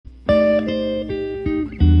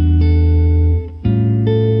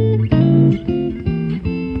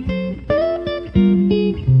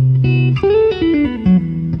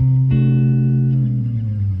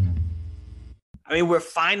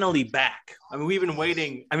finally back. I mean, we've been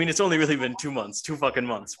waiting. I mean, it's only really been 2 months, 2 fucking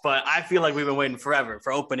months, but I feel like we've been waiting forever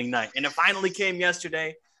for opening night. And it finally came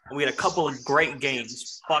yesterday, and we had a couple of great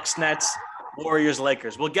games. Bucks, Nets, Warriors,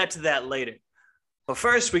 Lakers. We'll get to that later. But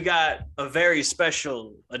first, we got a very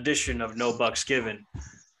special edition of No Bucks Given.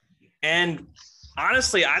 And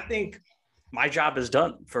honestly, I think my job is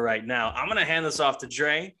done for right now. I'm going to hand this off to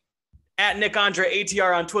Dre, at Nick Andre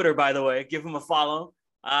ATR on Twitter, by the way. Give him a follow.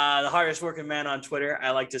 The hardest working man on Twitter,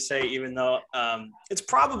 I like to say, even though it's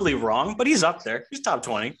probably wrong, but he's up there. He's top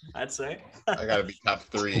 20, I'd say. I got to be top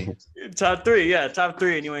 3. Top 3, yeah, top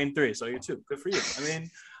 3, and you ain't 3, so you're 2. Good for you. I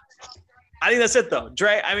mean, I think that's it, though.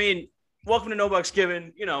 Dre, I mean, welcome to No Bucks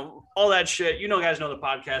Given. You know, all that shit. You guys know the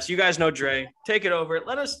podcast. You guys know Dre. Take it over.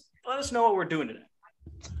 Let us know what we're doing today.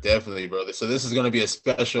 Definitely, brother. So this is going to be a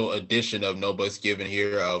special edition of No Bucks Given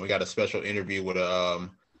here. We got a special interview with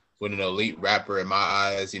an elite rapper in my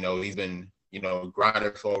eyes. He's been,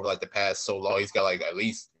 grinding for over like the past so long. He's got like at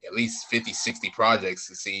least 50, 60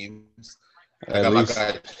 projects, it seems. I got my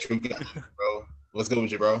guy, True Guy, bro. What's good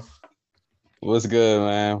with you, bro? What's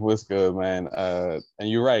good, man? And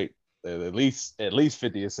you're right. At least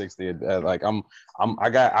 50 or 60. Like I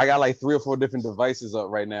got like 3 or 4 different devices up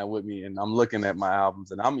right now with me, and I'm looking at my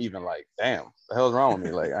albums, and I'm even like, damn, the hell's wrong with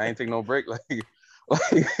me? Like, I ain't taking no break. Like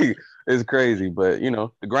it's crazy, but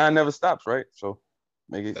the grind never stops, right? So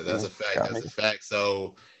make it. That's a fact. That's a fact.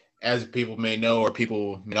 So as people may know, or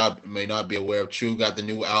people may not be aware of, True got the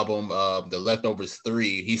new album, The Leftovers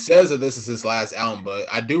 3. He says that this is his last album, but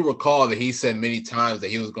I do recall that he said many times that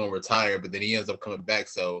he was going to retire, but then he ends up coming back.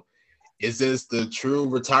 So is this the true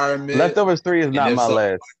retirement? Leftovers 3 is not my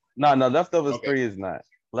last. No, Leftovers 3 is not.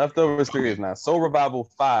 Leftovers 3 is not. Soul Revival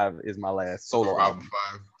 5 is my last solo album.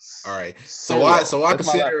 5. All right. So why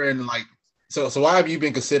considering like so why have you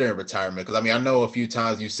been considering retirement? Because I mean, I know a few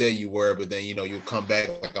times you said you were, but then you come back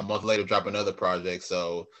like a month later, drop another project.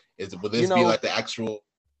 So will this be like the actual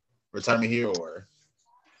retirement here, or?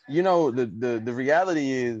 The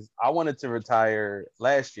reality is I wanted to retire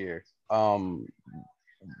last year.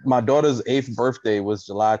 My daughter's 8th birthday was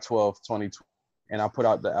July 12th, 2020, and I put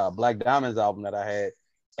out the Black Diamonds album that I had.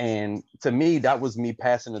 And to me, that was me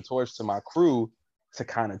passing the torch to my crew to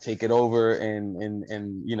kind of take it over, and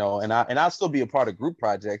I'll still be a part of group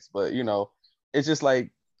projects, but it's just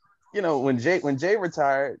like, when Jay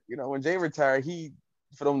retired, he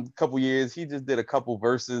for them couple years he just did a couple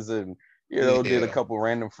verses and did a couple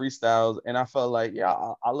random freestyles, and I felt like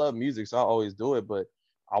I love music, so I always do it, but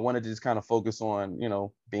I wanted to just kind of focus on,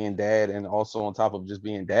 being dad, and also on top of just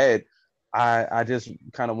being dad, I just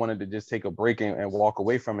kind of wanted to just take a break and walk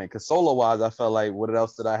away from it. Because solo-wise, I felt like, what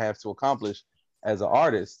else did I have to accomplish as an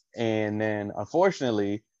artist? And then,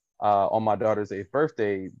 unfortunately, on my daughter's 8th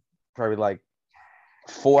birthday, probably like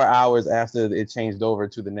 4 hours after it changed over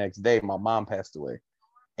to the next day, my mom passed away.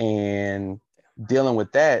 And dealing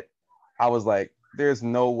with that, I was like, there's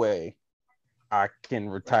no way I can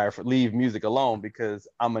leave music alone, because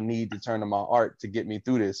I'm gonna need to turn to my art to get me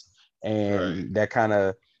through this. And that kind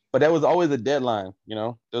of, but that was always a deadline,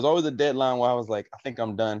 there's always a deadline where I was like, I think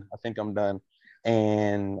I'm done.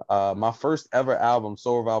 And my first ever album,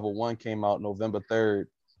 Soul Revival 1, came out November 3rd,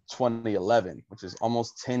 2011, which is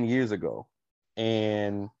almost 10 years ago.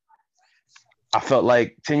 And I felt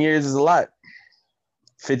like 10 years is a lot.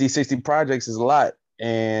 50, 60 projects is a lot.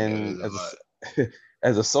 And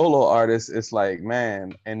as a solo artist, it's like,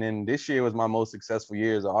 man. And then this year was my most successful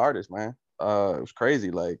year as an artist, man. It was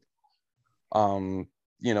crazy. Like,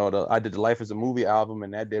 I did the Life is a Movie album,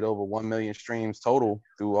 and that did over 1 million streams total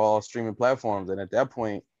through all streaming platforms. And at that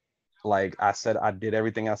point, like I said, I did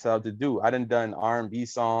everything I set out to do. I done R&B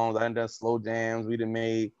songs, I done slow jams. We done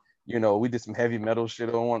made, we did some heavy metal shit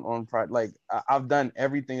on like I've done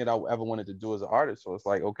everything that I ever wanted to do as an artist. So it's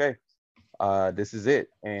like, okay, this is it.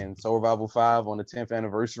 And Soul Revival 5 on the 10th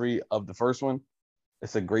anniversary of the first one,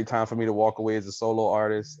 it's a great time for me to walk away as a solo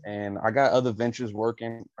artist. And I got other ventures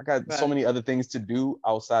working. I got so many other things to do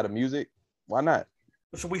outside of music. Why not?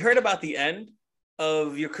 So we heard about the end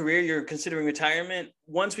of your career. You're considering retirement.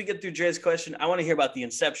 Once we get through Jay's question, I want to hear about the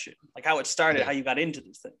inception, like how it started, how you got into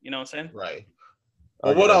this thing. You know what I'm saying? Right.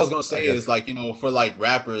 Well, what I was gonna say is like, for like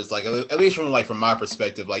rappers, like at least from my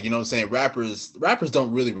perspective, like, rappers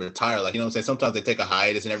don't really retire. Like, sometimes they take a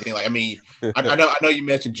hiatus and everything. Like, I mean, I know you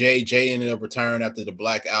mentioned Jay ended up retiring after the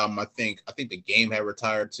Black album. I think The Game had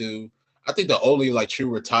retired too. I think the only like true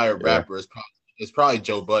retired rapper is probably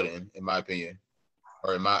Joe Budden, in my opinion,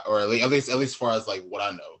 or at least as far as like what I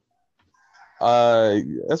know.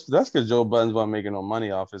 That's because Joe Budden's not making no money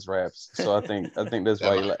off his raps. So I think that's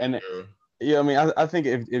why. Yeah, I mean, I think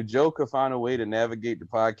if Joe could find a way to navigate the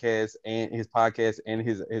podcast and his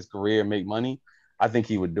career and make money, I think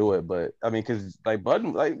he would do it. But I mean, because like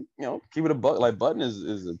Button, like keep it a buck. Like Button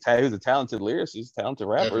he's a talented lyricist, talented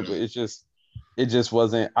rapper, but Definitely. it just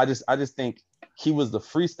wasn't. I just think he was the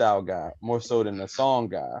freestyle guy more so than the song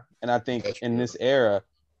guy. And I think That's in true. this era,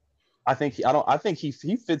 I think he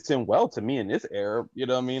fits in well to me in this era. You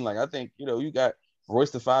know what I mean? Like I think you got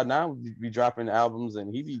Royce the 5'9" be dropping albums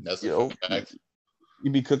and he be That's a fact. he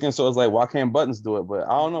be cooking. So it's like why can't Buttons do it? But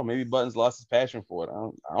I don't know. Maybe Buttons lost his passion for it.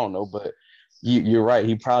 I don't know. But you're right.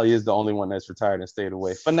 He probably is the only one that's retired and stayed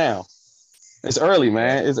away for now. It's early, Yeah.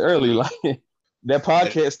 man. It's early. Like that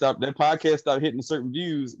podcast stopped hitting certain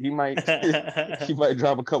views. He might he might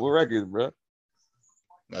drop a couple records, bro.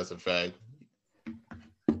 That's a fact.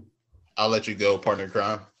 I'll let you go, partner in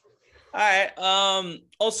crime. All right.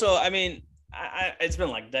 Also, I mean, it's been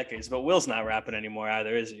like decades, but Will's not rapping anymore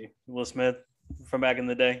either, is he? Will Smith from back in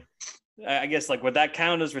the day. I guess like would that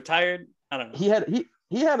count as retired? I don't know.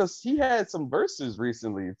 He had some verses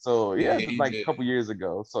recently, so He like did. a couple years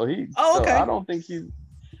ago. So Oh, okay. I don't think he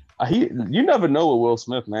you never know with Will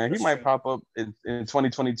Smith, man. That's He might true. pop up in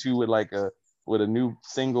 2022 with a new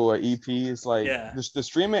single or EP. It's like Yeah. the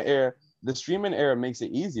streaming era. The streaming era makes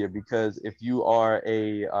it easier because if you are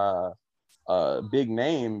a big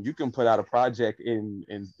name, you can put out a project and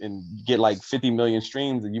get like 50 million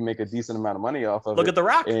streams, and you make a decent amount of money off of Look it. at The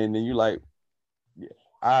Rock. And then you like,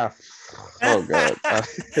 oh god. I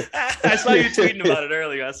saw you tweeting about it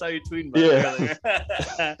earlier. It earlier.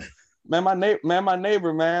 Man, my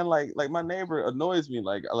neighbor, man, like my neighbor annoys me.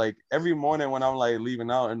 Like every morning when I'm like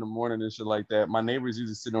leaving out in the morning and shit like that, my neighbor's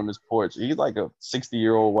usually sitting on his porch. He's like a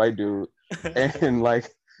 60-year-old white dude, and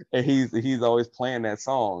he's always playing that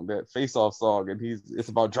song, that Face Off song, and it's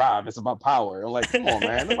about drive, it's about power. I'm like, come on,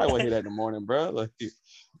 man, nobody want to hear that in the morning, bro. Like,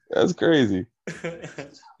 that's crazy.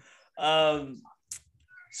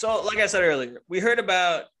 So, like I said earlier, we heard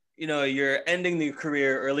about you're ending the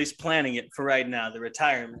career or at least planning it for right now, the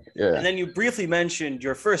retirement. Yeah. And then you briefly mentioned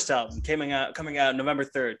your first album coming out November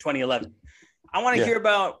 3rd, 2011. I want to hear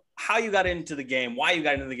about how you got into the game, why you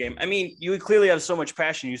got into the game. I mean, you clearly have so much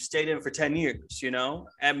passion. You stayed in for 10 years,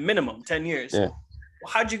 at minimum 10 years. Yeah.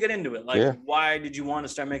 How'd you get into it? Like, why did you want to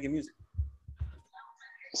start making music?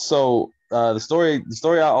 So the story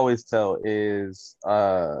I always tell is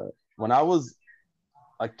when I was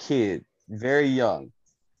a kid, very young,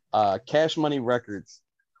 Cash Money Records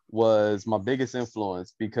was my biggest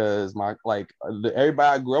influence because everybody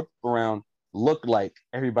I grew up around looked like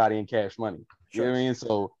everybody in Cash Money. You know what I mean?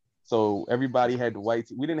 So everybody had the white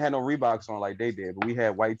tee. We didn't have no Reeboks on like they did, but we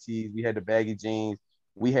had white tees, we had the baggy jeans,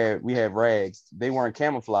 we had rags. They weren't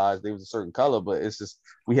camouflage, they was a certain color, but it's just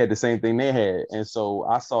we had the same thing they had. And so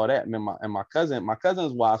I saw that, and my cousin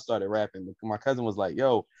is why I started rapping. My cousin was like,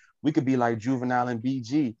 yo, we could be like Juvenile and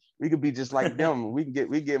BG. We could be just like them. We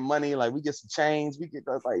get money, like we get some chains. We get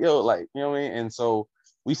like, yo, like, you know what I mean? And so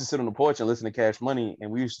we used to sit on the porch and listen to Cash Money,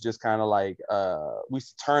 and we used to just kind of like we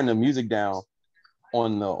used to turn the music down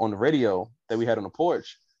on the radio that we had on the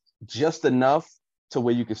porch, just enough to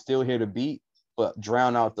where you could still hear the beat, but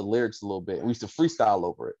drown out the lyrics a little bit. And we used to freestyle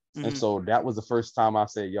over it. Mm-hmm. And so that was the first time I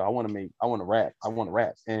said, yo, I want to rap.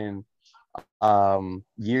 And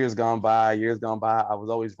years gone by, I was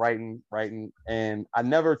always writing, and I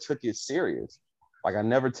never took it serious. Like I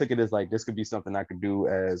never took it as like this could be something I could do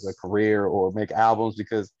as a career or make albums,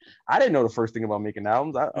 because I didn't know the first thing about making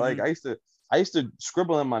albums. I used to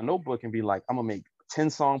scribble in my notebook and be like, I'm gonna make a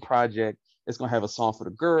 10-song project. It's gonna have a song for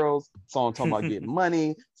the girls, song talking about getting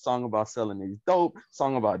money, song about selling these dope,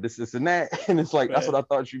 song about this and that. And it's like, that's what I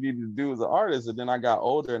thought you needed to do as an artist. And then I got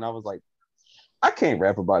older and I was like, I can't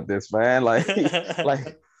rap about this, man. Like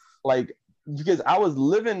because I was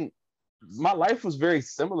living, my life was very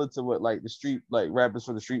similar to what like the street, like rappers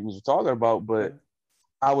from the street was talking about, but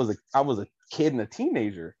I was a kid and a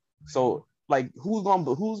teenager. So like who's gonna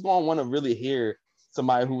want to really hear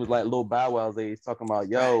somebody who was like Lil Bow Wow's age talking about,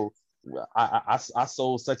 yo, I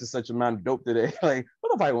sold such and such amount of dope today. Like,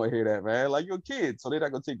 nobody want to hear that, man. Like, you're a kid, so they're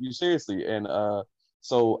not gonna take you seriously. And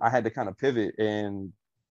so I had to kind of pivot, and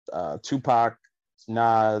Tupac,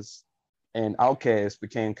 Nas, and Outkast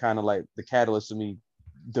became kind of like the catalyst of me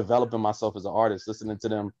developing myself as an artist, listening to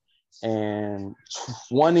them. And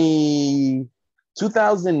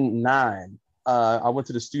 2009, I went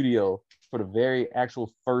to the studio for the very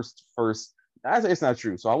actual first. It's not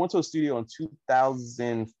true. So I went to a studio in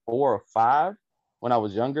 2004 or 5 when I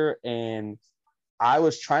was younger, and I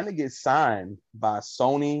was trying to get signed by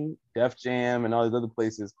Sony, Def Jam, and all these other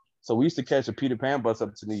places. So we used to catch a Peter Pan bus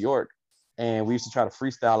up to New York, and we used to try to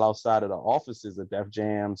freestyle outside of the offices of Def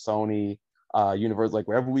Jam, Sony, Universal, like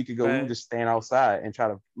wherever we could go, we would just stand outside and try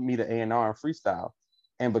to meet an A&R and freestyle.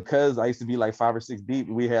 And because I used to be like 5 or 6 deep,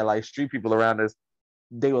 we had like street people around us,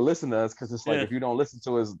 they would listen to us because it's like, if you don't listen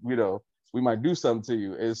to us, you know, we might do something to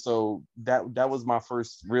you. And so that was my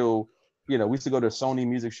first real, you know, we used to go to Sony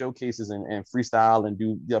music showcases and freestyle and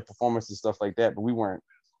do performances and stuff like that, but we weren't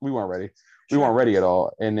ready. We weren't ready at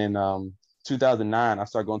all. And then 2009, I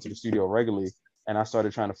started going to the studio regularly and I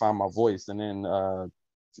started trying to find my voice. And then,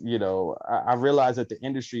 you know, I realized that the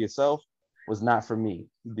industry itself was not for me.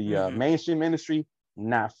 The mainstream industry,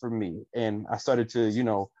 not for me. And I started to, you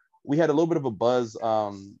know, we had a little bit of a buzz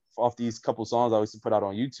off these couple songs I used to put out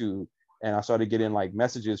on YouTube. And I started getting like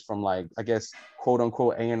messages from like, I guess, quote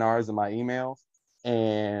unquote A&Rs in my email.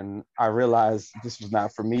 And I realized this was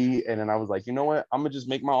not for me. And then I was like, you know what, I'm gonna just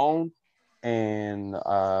make my own. And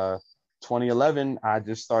 2011, I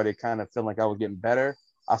just started kind of feeling like I was getting better.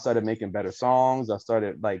 I started making better songs. I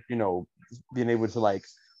started like, you know, being able to like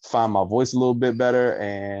find my voice a little bit better.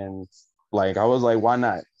 And like, I was like, why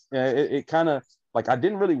not? It kind of like, I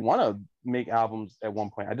didn't really want to make albums at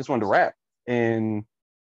one point. I just wanted to rap. And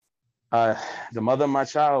the mother of my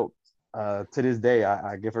child, to this day,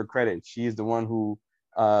 I give her credit. She is the one who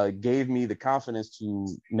gave me the confidence to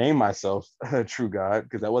name myself True God,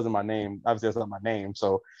 because that wasn't my name. Obviously, that's not my name.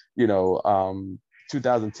 So, you know,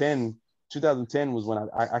 2010 was when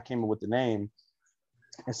I came up with the name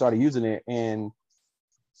and started using it. And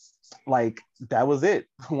like, that was it.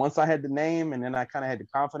 Once I had the name and then I kind of had the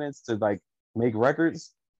confidence to like make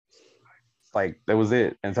records, like that was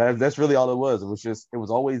it. And so that's really all it was. It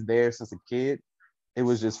was always there since a kid. It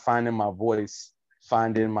was just finding my voice,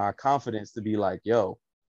 finding my confidence to be like, yo,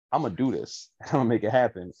 I'm gonna do this. I'm gonna make it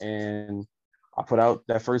happen. And I put out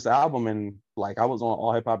that first album and like I was on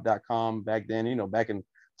allhiphop.com back then, you know, back in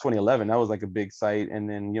 2011, that was like a big site. And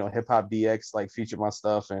then, you know, Hip Hop DX like featured my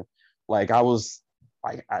stuff. And like I was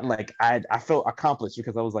like, I felt accomplished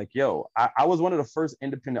because I was like, yo, I was one of the first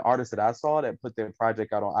independent artists that I saw that put their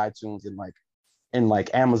project out on iTunes and like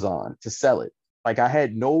Amazon to sell it. Like I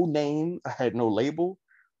had no name, I had no label.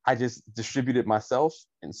 I just distributed myself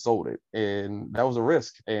and sold it. And that was a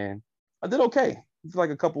risk. And I did okay. It's like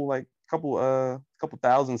a couple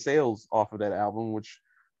thousand sales off of that album, which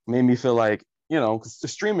made me feel like, you know, because the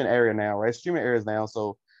streaming area now, right? Streaming areas now.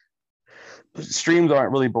 So streams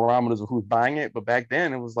aren't really barometers of who's buying it. But back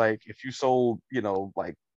then it was like, if you sold, you know,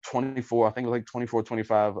 like 24, I think it was like 24,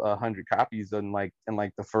 2,500 copies in like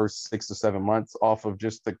the first 6 or 7 months off of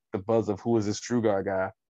just the buzz of who is this True God guy.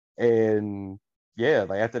 And yeah,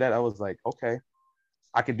 like after that, I was like, okay,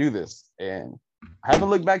 I could do this. And I haven't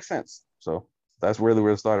looked back since. So that's really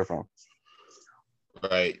where it started from.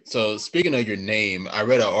 Right. So speaking of your name, I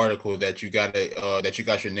read an article that you got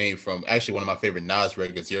your name from actually one of my favorite Nas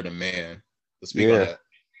records, You're the Man. So speak on that.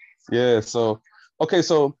 Yeah. So okay,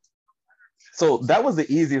 so that was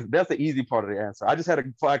that's the easy part of the answer. I just had a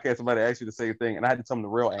podcast, somebody asked you the same thing, and I had to tell them the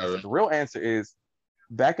real answer. Right. The real answer is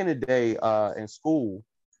back in the day in school,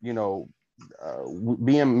 you know,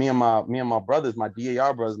 me and my brothers, my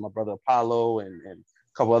DAR brothers, my brother Apollo and a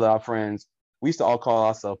couple other our friends, we used to all call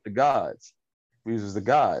ourselves the Gods. We was the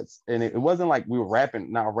Gods. And it wasn't like we were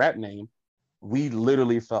rapping, not a rap name. We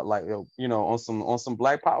literally felt like, you know, on some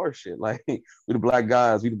Black Power shit. Like we the black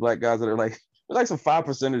guys that are like, we're like some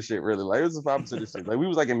 5% of shit, really. Like it was some 5% of shit. Like we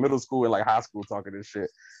was like in middle school and like high school talking this shit.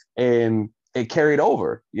 And it carried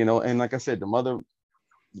over, you know. And like I said, the mother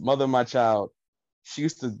of my child, she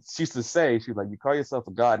used to say, she's like, you call yourself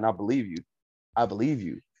a God and I believe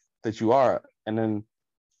you that you are. And then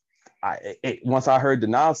once I heard the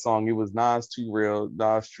Nas song, it was Nas Too Real,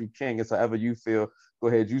 Nas True King. It's however you feel, go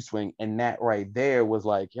ahead, you swing. And that right there was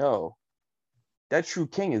like, yo, that True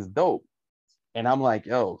King is dope. And I'm like,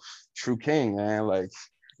 yo, True King, man. Like,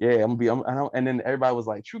 yeah, and then everybody was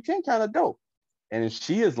like, True King kind of dope. And then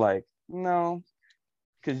she is like, no,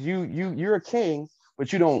 because you're a king,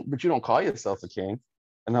 but you don't call yourself a king.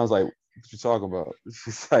 And I was like, what you talking about?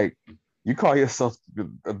 She's like, you call yourself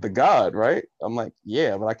the God, right? I'm like,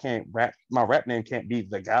 yeah, but I can't rap. My rap name can't be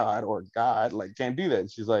the God or God. Like, can't do that.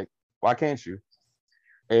 She's like, why can't you?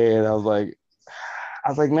 And I was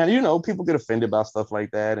like, man, you know, people get offended about stuff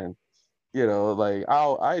like that. And, you know, like,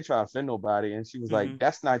 I ain't try to offend nobody. And she was like,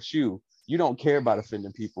 that's not you. You don't care about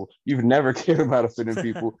offending people. You've never cared about offending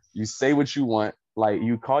people. You say what you want. Like,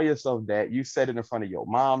 you call yourself that. You said it in front of your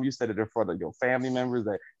mom. You said it in front of your family members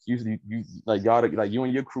that you like y'all, like you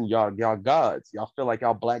and your crew, y'all gods. Y'all feel like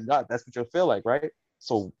y'all black gods. That's what you feel like, right?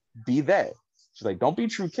 So be that. She's like, don't be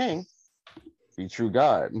True King. Be True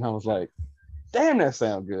God. And I was like, damn, that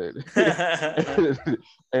sounds good.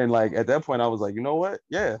 And like at that point, I was like, you know what?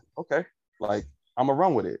 Yeah, okay. Like I'm gonna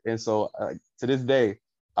run with it. And so to this day,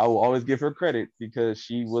 I will always give her credit because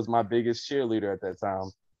she was my biggest cheerleader at that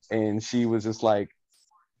time. And she was just like,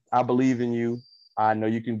 I believe in you. I know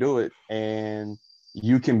you can do it. And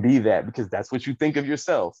you can be that because that's what you think of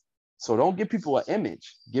yourself. So don't give people an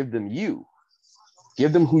image, give them you.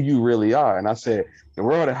 Give them who you really are. And I said, the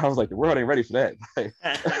world, I was like, the world ain't ready for that. Like,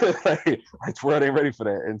 the world ain't ready for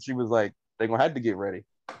that. And she was like, they're gonna have to get ready.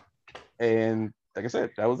 And like I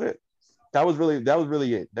said, that was it. That was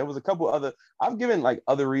really it. There was a couple other, I've given like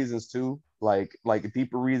other reasons too, like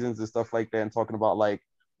deeper reasons and stuff like that, and talking about like,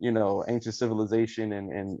 ancient civilization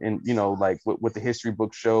and like what the history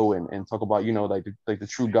books show and talk about, like the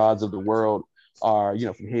true gods of the world are,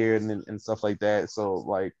 from here and stuff like that. So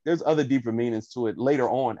like there's other deeper meanings to it later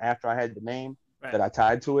on after I had the name that I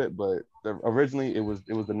tied to it. But originally it was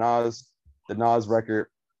the Nas record.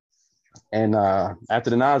 And after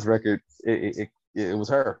the Nas record, it was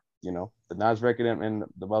her, the Nas record and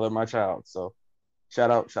the mother of my child. So shout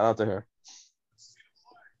out to her.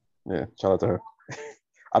 Yeah, shout out to her.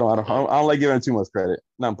 I don't like giving too much credit.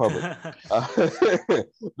 Not in public. Not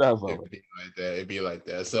in public. It'd be like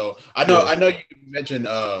that. So I know you mentioned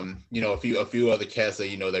a few other cats that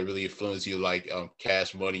that really influence you, like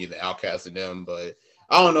Cash Money and the Outkast and them, but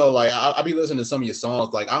I don't know, like I'll be listening to some of your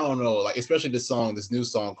songs, like I don't know, like especially this new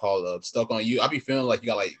song called Stuck on You. I be feeling like you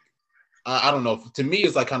got like I don't know, to me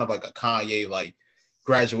it's like kind of like a Kanye like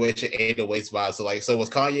graduation 808s vibe. So was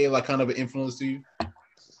Kanye like kind of an influence to you?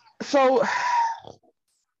 So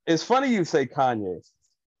it's funny you say Kanye.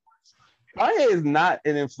 Kanye is not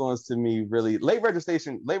an influence to me, really. Late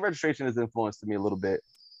registration is influence to me a little bit.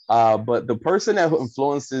 But the person that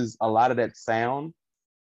influences a lot of that sound,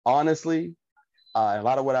 honestly, a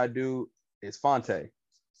lot of what I do is Phonte.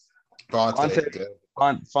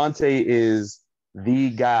 Phonte is the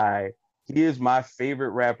guy. He is my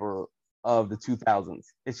favorite rapper of the 2000s.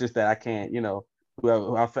 It's just that I can't,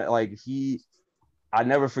 I felt like I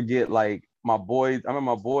never forget, like, my boy, I remember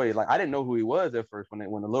my boy, like, I didn't know who he was at first when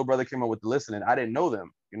the little brother came out with the listening. I didn't know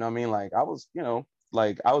them. You know what I mean? Like, I was,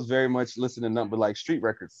 I was very much listening to nothing but like street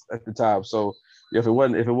records at the time. So if it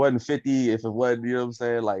wasn't 50, if it wasn't, you know what I'm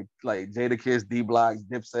saying, like Jadakiss, D Block,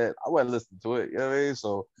 Dipset, I wasn't listening to it. You know what I mean?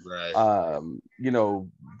 So,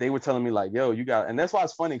 they were telling me like, yo, you got, and that's why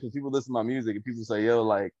it's funny because people listen to my music and people say, yo,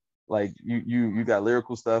 like you got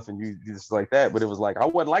lyrical stuff and you just like that, but it was like I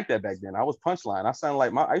wasn't like that back then. I was punchline. I sounded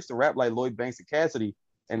like I used to rap like Lloyd Banks and Cassidy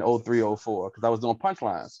in 03, 04 because I was doing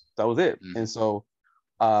punchlines. That was it. And so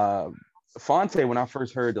Phonte, when I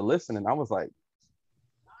first heard the listening, I was like,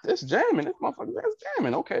 this jamming, this motherfucker, that's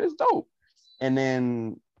jamming. Okay, that's dope. And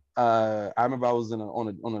then I remember I was on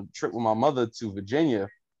a trip with my mother to Virginia,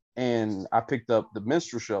 and I picked up the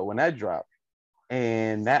Minstrel Show when that dropped,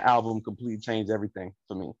 and that album completely changed everything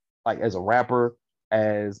for me. Like as a rapper,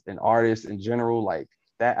 as an artist in general, like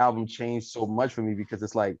that album changed so much for me because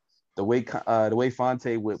it's like the way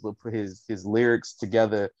Phonte would put his lyrics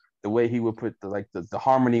together, the way he would put the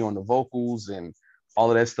harmony on the vocals and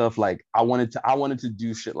all of that stuff. Like I wanted to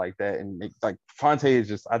do shit like that. And like Phonte is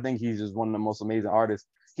just, I think he's just one of the most amazing artists.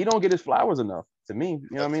 He don't get his flowers enough to me. You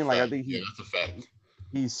know what I mean? Like I think that's a fact.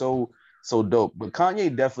 He's so dope. But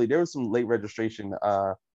Kanye definitely, there was some late registration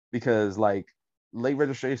because like late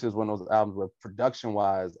registration is one of those albums where production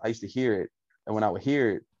wise, I used to hear it. And when I would hear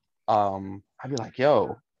it, I'd be like,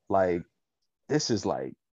 yo, like this is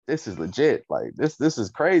legit. Like this is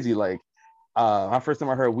crazy. Like my first time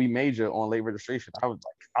I heard We Major on late registration, I was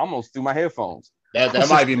like, I almost threw my headphones. That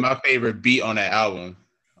might be my favorite beat on that album.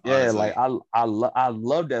 Honestly. Yeah, like I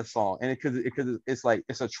love that song. And because it's like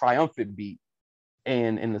it's a triumphant beat.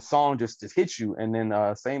 And the song just hits you. And then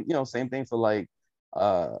same thing for like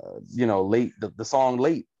late the song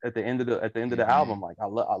Late at the end of the album. Like I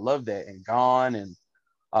love that, and Gone, and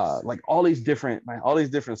like all these different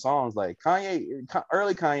songs. Like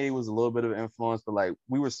early Kanye was a little bit of an influence, but like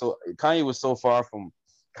Kanye was so far from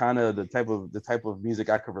kind of the type of music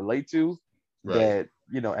I could relate to, that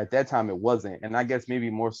at that time it wasn't. And I guess maybe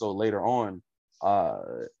more so later on.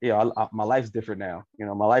 My life's different now.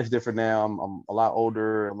 My life's different now. I'm a lot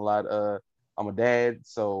older. I'm a dad,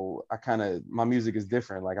 so my music is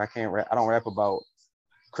different. Like I don't rap about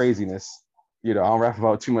craziness. I don't rap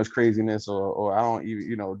about too much craziness, or I don't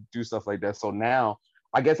even do stuff like that. So now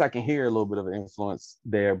I guess I can hear a little bit of an influence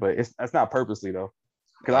there, but that's not purposely though,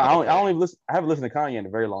 because I haven't listened to Kanye in a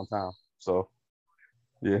very long time. So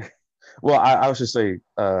yeah. Well, I should say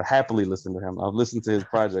happily listen to him. I've listened to his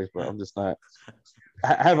projects, but I'm just not.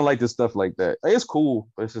 I haven't liked this stuff like that. It's cool,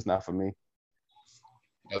 but it's just not for me.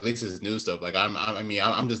 At least his new stuff. Like I'm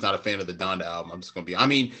just not a fan of the Donda album. I'm just gonna be. I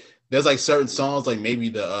mean, there's like certain songs, like maybe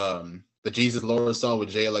the the Jesus Lord song with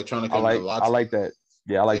Jay Electronica and I like that.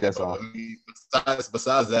 Yeah, I like that song. I mean,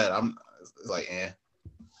 besides that, it's like,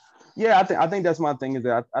 Yeah, I think that's my thing is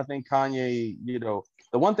that I think Kanye, you know,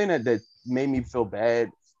 the one thing that made me feel bad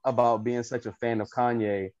about being such a fan of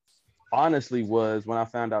Kanye, honestly, was when I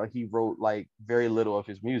found out he wrote like very little of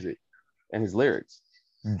his music and his lyrics.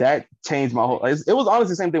 That changed my whole. It was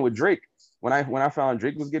honestly the same thing with Drake. When I found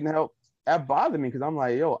Drake was getting help, that bothered me because I'm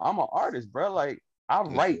like, yo, I'm an artist, bro. Like I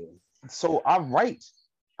write, so I write.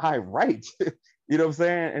 You know what I'm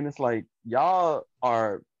saying? And it's like y'all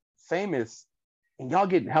are famous and y'all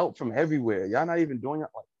getting help from everywhere. Y'all not even doing it.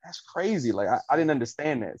 Like that's crazy. Like I didn't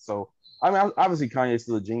understand that. So I mean, obviously Kanye's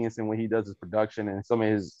still a genius in when he does his production and some of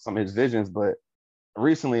his visions, but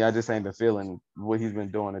recently I just ain't been feeling what he's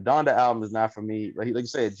been doing. The Donda album is not for me. Like you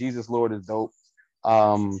said, Jesus Lord is dope.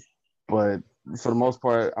 But for the most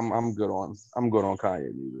part, I'm good on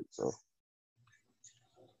Kanye music. So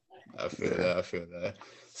I feel that. I feel that.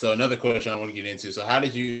 So another question I want to get into. So how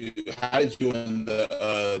did you and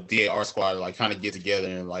the DAR squad like kind of get together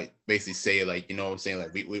and like basically say like, you know what I'm saying,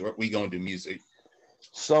 like we gonna do music?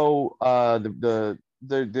 So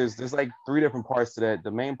there's like three different parts to that.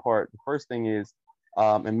 The main part, the first thing is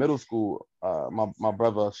in middle school, my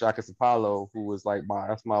brother Shaka Apollo, who was like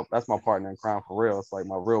that's my partner in crime for real. It's like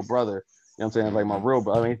my real brother. You know what I'm saying? Like my real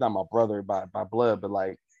brother. I mean, he's not my brother by blood, but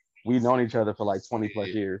like we've known each other for like 20 plus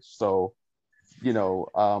years. So, you know,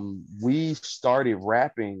 we started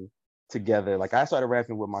rapping together. Like I started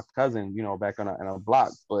rapping with my cousin, you know, back in a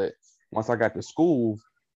block. But once I got to school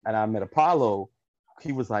and I met Apollo,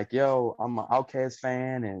 he was like, yo, I'm an Outkast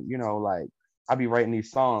fan. And, you know, like I be writing these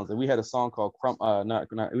songs. And we had a song called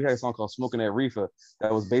we had a song called Smoking That Reefer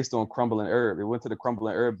that was based on Crumbling Herb. It went to the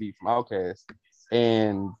Crumbling Herb beat from Outkast.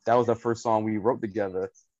 And that was the first song we wrote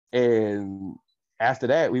together. And after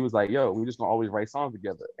that, we was like, yo, we just gonna always write songs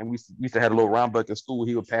together. And we used to have a little rhyme book in school.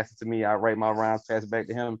 He would pass it to me. I write my rhymes, pass it back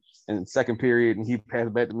to him in second period, and he passed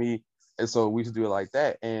it back to me. And so we used to do it like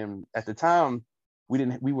that. And at the time,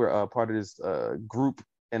 we were part of this group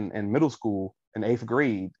in middle school in 8th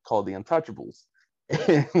grade called the Untouchables.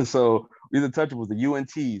 And so we the Untouchables, the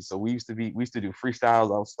UNTs. So we used to do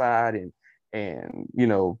freestyles outside and you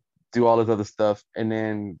know, do all this other stuff. And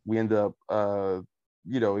then we ended up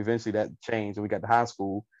you know, eventually that changed and we got to high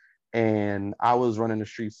school and I was running the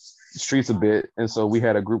streets a bit. And so we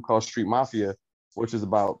had a group called Street Mafia, which is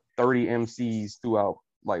about 30 MCs throughout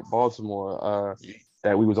like Baltimore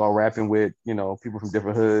that we was all rapping with, you know, people from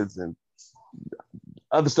different hoods and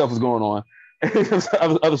other stuff was going on.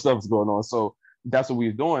 Other stuff was going on. So that's what we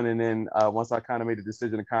was doing. And then once I kind of made the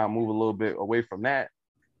decision to kind of move a little bit away from that,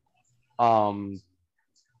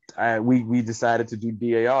 we decided to do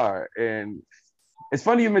DAR. And it's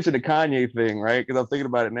funny you mentioned the Kanye thing, right? Because I'm thinking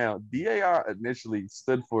about it now. DAR initially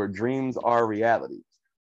stood for Dreams Are Reality.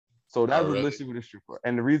 So that was literally what it stood for.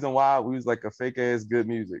 And the reason why we was like a fake ass good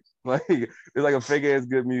music. Like it's like a fake ass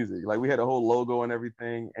good music. Like we had a whole logo and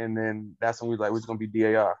everything. And then that's when we was like, we're just gonna be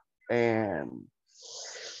DAR. And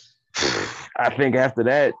I think after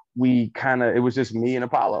that, it was just me and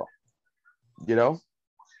Apollo. You know?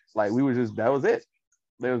 Like that was it.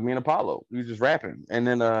 It was me and Apollo. We were just rapping. And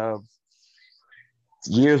then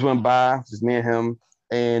years went by, just me and him.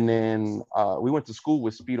 And then we went to school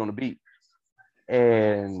with Speed on the Beat.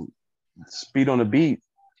 And Speed on the Beat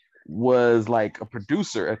was like a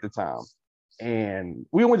producer at the time. And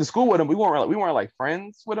we went to school with him. We weren't like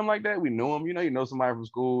friends with him like that. We knew him. You know somebody from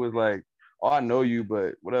school is like, oh, I know you,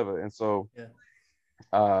 but whatever. And so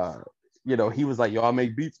you know, he was like, yo, I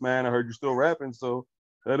make beats, man. I heard you still rapping. So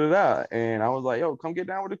da da da. And I was like, yo, come get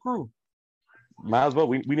down with the crew. Might as well.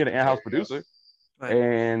 We need an in-house producer. Right.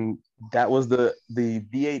 And that was the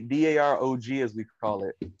DAROG, as we call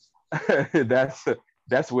it.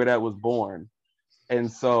 That's where that was born.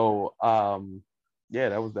 And so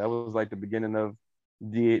that was like the beginning of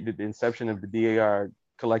the inception of the DAR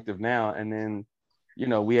collective now. And then, you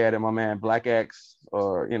know, we added my man Black Axe,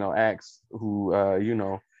 or you know, Axe, who you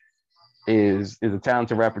know, is a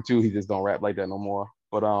talented rapper too. He just don't rap like that no more.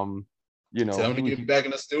 But you know, tell him to get back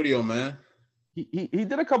in the studio, man. He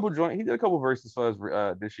did a couple verses for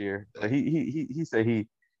us this year. But he said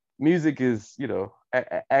music is, you know,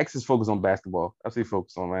 Axe is focused on basketball. That's what he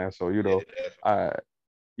focused on, man. So you know,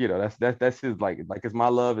 you know, that's his like it's my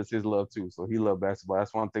love, it's his love too. So he loved basketball.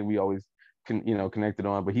 That's one thing we always connected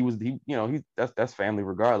on. But that's family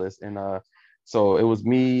regardless. And so it was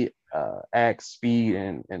me, Axe, Speed,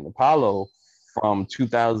 and Apollo from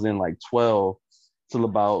 2012 till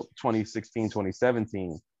about 2016,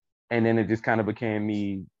 2017. And then it just kind of became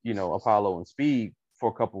me, you know, Apollo and Speed for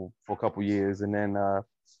a couple years. And then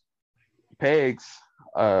Pegs,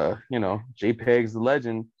 JPEG's the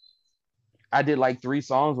legend. I did like 3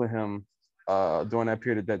 songs with him during that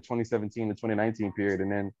period, that 2017 to 2019 period.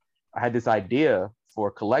 And then I had this idea for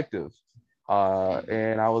a collective.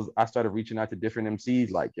 And I started reaching out to different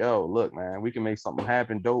MCs like, yo, look, man, we can make something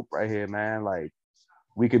happen dope right here, man. Like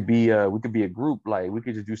we could be a group, like we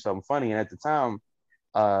could just do something funny. And at the time,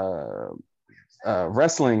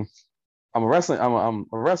 wrestling, I'm a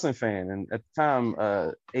wrestling fan. And at the time,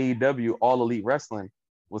 AEW All Elite Wrestling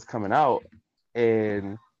was coming out.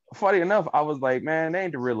 And funny enough, I was like, man, they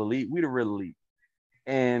ain't the real elite. We the real elite.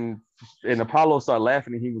 And Apollo started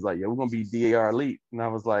laughing and he was like, yeah, we're gonna be DAR Elite. And I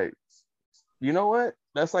was like, you know what?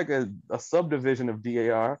 That's like a subdivision of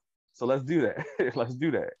DAR. So let's do that. Let's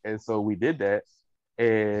do that. And so we did that.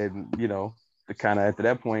 And the kind of after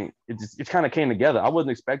that point, it kind of came together. I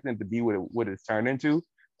wasn't expecting it to be what it's turned into,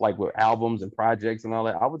 like with albums and projects and all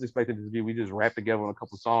that. I was expecting it to be we just rap together on a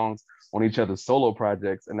couple songs on each other's solo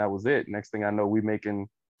projects, and that was it. Next thing I know, we making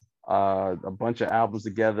a bunch of albums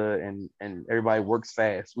together, and everybody works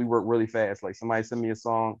fast. We work really fast. Like somebody send me a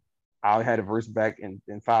song, I had a verse back in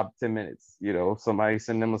 5-10 minutes. Somebody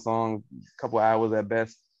send them a song, a couple hours at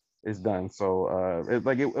best, it's done. So it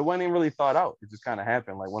wasn't even really thought out. It just kind of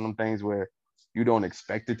happened. Like one of them things where you don't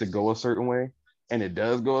expect it to go a certain way, and it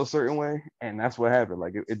does go a certain way, and that's what happened.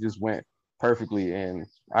 Like it just went perfectly. And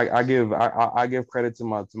I give credit to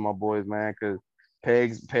my boys, man, because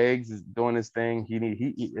Pegs is doing his thing.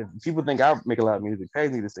 If people think I make a lot of music,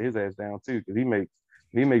 Pegs need to sit his ass down too, because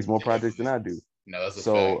he makes more projects than I do. No, that's a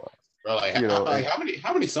fact. Bro,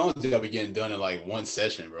 how many songs did y'all be getting done in like one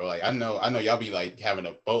session, bro? Like I know y'all be like having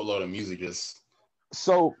a boatload of music just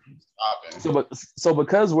so stopping. So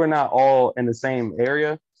because we're not all in the same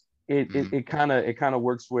area, it kind of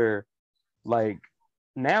works where like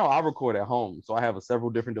now I record at home, so I have several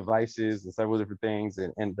different devices and several different things,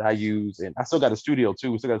 and I use, and I still got a studio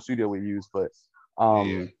too. We still got a studio we use, but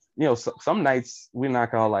some nights we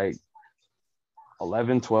knock out like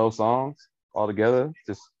 11, 12 songs all together,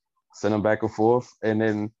 just send them back and forth. And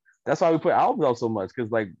then that's why we put albums out so much, because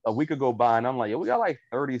like a week ago by and I'm like, yo, we got like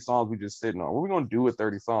 30 songs we just sitting on. What are we gonna do with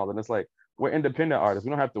 30 songs? And it's like, we're independent artists.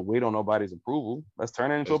 We don't have to wait on nobody's approval. Let's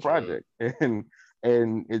turn it into a project.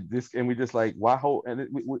 And we just like, why hold? And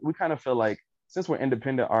we kind of feel like since we're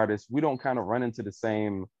independent artists, we don't kind of run into the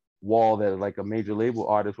same wall that like a major label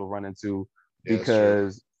artist will run into,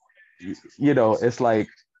 because it's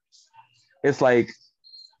like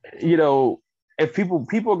if people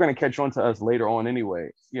are going to catch on to us later on anyway,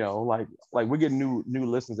 like we get new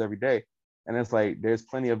listens every day, and it's like there's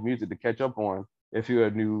plenty of music to catch up on if you're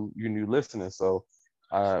a new listener. So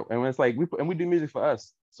and it's like we do music for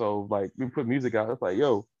us, so like we put music out. It's like,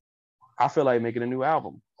 yo, I feel like making a new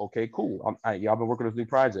album. Okay, cool. Y'all been working on this new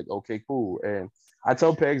project. Okay, cool. And I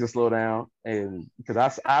tell Pegs to slow down, and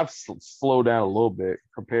because I've slowed down a little bit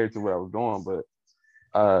compared to what I was doing, but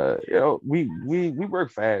we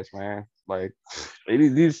work fast, man. Like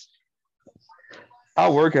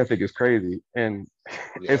our work ethic is crazy, and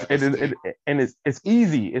it's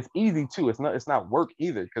easy. It's easy too. It's not work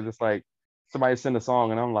either, because it's like somebody send a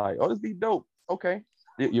song and I'm like, oh, this beat dope. Okay,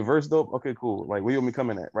 your verse dope. Okay, cool. Like, where you want me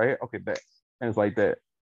coming at? Right here. Okay, bet. And it's like that.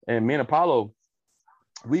 And me and Apollo,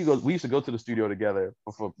 we used to go to the studio together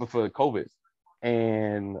before COVID,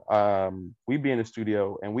 and we be in the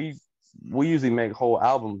studio, and we usually make whole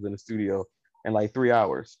albums in the studio in like 3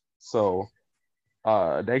 hours. So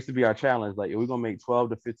that used to be our challenge. Like, we're gonna make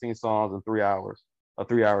 12 to 15 songs in 3 hours, a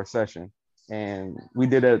 3-hour session. And we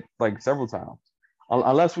did it like several times.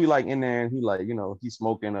 Unless we like in there and he like, he's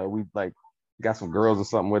smoking, or we like got some girls or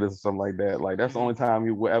something with us or something like that. Like, that's the only time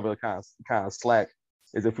you will ever kind of slack,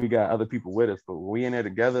 is if we got other people with us. But when we in there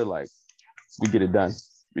together, like, we get it done.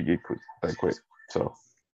 We get quick. So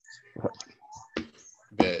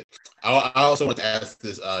But I also want to ask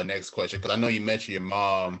this next question, because I know you mentioned your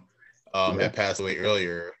mom had passed away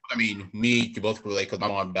earlier. I mean, me, you both relate, because my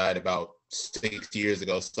mom died about 6 years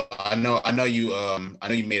ago. So I know you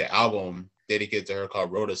made an album dedicated to her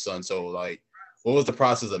called Rhoda Son. So like, what was the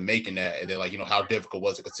process of making that? And then like, how difficult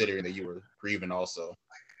was it, considering that you were grieving also?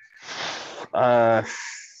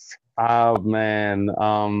 Oh man.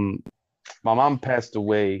 My mom passed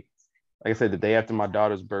away, like I said, the day after my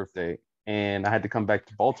daughter's birthday, and I had to come back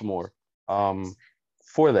to Baltimore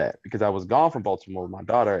for that, because I was gone from Baltimore with my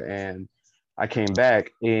daughter, and I came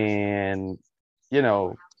back, and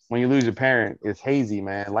when you lose your parent, it's hazy,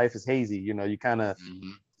 man. Life is hazy. You kind of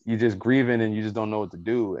you're just grieving, and you just don't know what to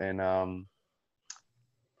do. And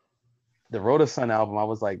the Rhoda Son album, I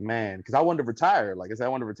was like, man, because I wanted to retire. Like I said, I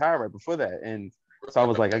wanted to retire right before that, and So I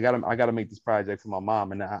was like, I gotta make this project for my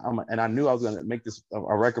mom, and I knew I was gonna make this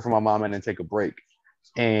a record for my mom and then take a break.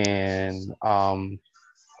 And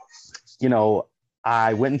you know,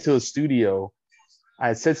 I went into a studio. I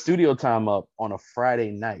had set studio time up on a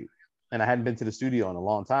Friday night, and I hadn't been to the studio in a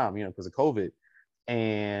long time, you know, because of COVID.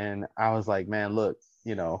 And I was like, man, look,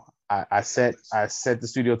 you know, I set the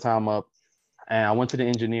studio time up, and I went to the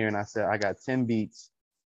engineer and I said, I got 10 beats,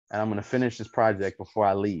 and I'm gonna finish this project before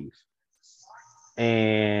I leave.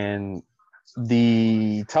 And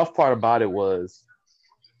the tough part about it was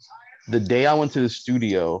the day I went to the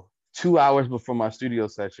studio, 2 hours before my studio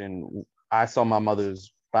session, I saw my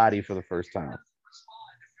mother's body for the first time.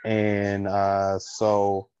 And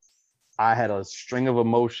so I had a string of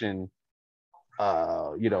emotion,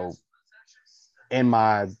 you know, in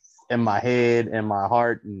my head and my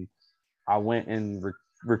heart, and I went and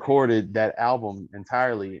recorded that album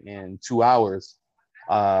entirely in 2 hours.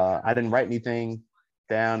 I didn't write anything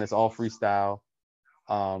down; it's all freestyle.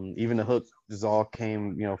 Even the hook just all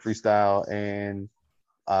came, you know, freestyle. And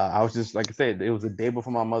I was just, like I said, it was the day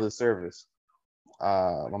before my mother's service,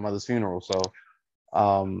 my mother's funeral. So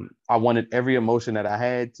I wanted every emotion that I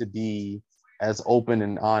had to be as open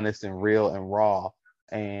and honest and real and raw.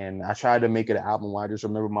 And I tried to make it an album where I just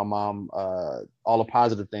remember my mom, all the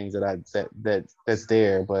positive things that's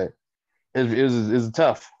there. But it was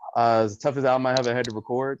tough. It's the toughest album I ever had to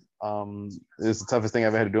record. It's the toughest thing I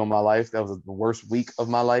ever had to do in my life. That was the worst week of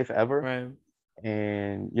my life ever. Right.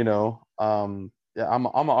 And you know, yeah, I'm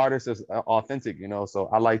an artist that's authentic. You know, so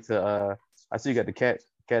I like to. I see you got the cat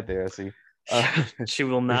there. I see. She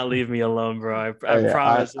will not leave me alone, bro. I Yeah,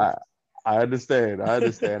 promise. I understand.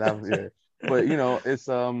 Yeah. But you know,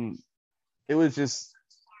 it was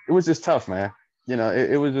just tough, man. You know,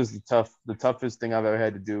 it was just the toughest thing I've ever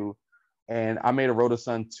had to do. And I made a Road to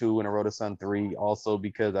Sun 2 and a Road to Sun 3 also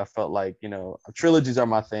because I felt like, you know, trilogies are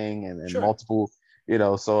my thing, and Sure. multiple, you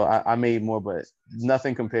know, so I made more, but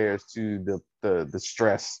nothing compares to the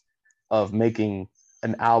stress of making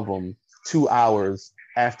an album 2 hours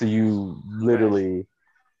after you literally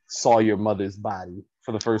saw your mother's body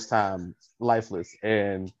for the first time, lifeless.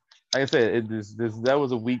 And like I said, that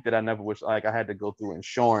was a week that I never wish. Like I had to go through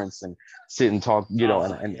insurance and sit and talk, you know,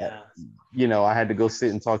 and you know, I had to go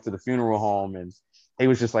sit and talk to the funeral home, and it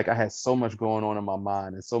was just like I had so much going on in my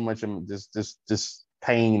mind and so much of just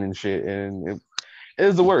pain and shit, and it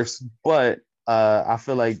was the worst. But I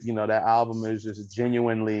feel like, you know, that album is just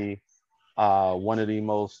genuinely one of the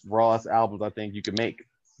most rawest albums I think you could make,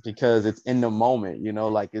 because it's in the moment, you know,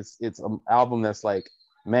 like it's an album that's like,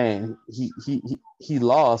 man, he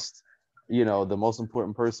lost, you know, the most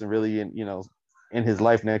important person really in, you know, in his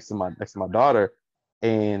life next to my daughter,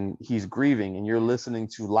 and he's grieving, and you're listening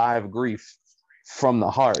to live grief from the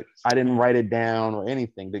heart. I didn't write it down or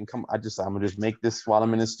anything. Didn't come. I'm gonna just make this while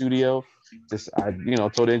I'm in the studio. I, you know,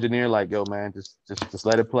 told the engineer like, yo, man, just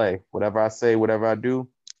let it play. Whatever I say, whatever I do,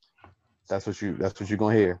 that's what you're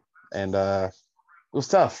gonna hear. And it was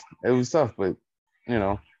tough. It was tough, but you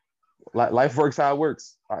know, life works how it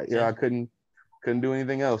works. I couldn't do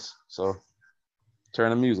anything else. So turn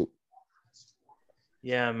to music.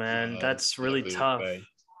 Yeah, man, that's really tough.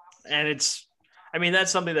 And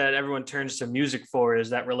that's something that everyone turns to music for, is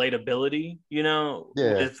that relatability, you know,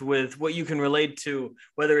 with what you can relate to,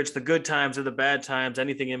 whether it's the good times or the bad times,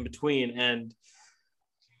 anything in between. And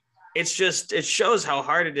it shows how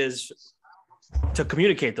hard it is to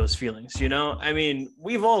communicate those feelings, you know. I mean,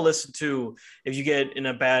 we've all listened to, if you get in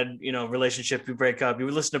a bad, you know, relationship, you break up, you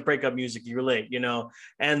would listen to breakup music, you relate, you know.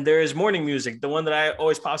 And there is mourning music. The one that I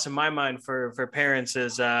always pops in my mind for parents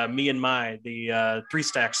is Me and My, the Three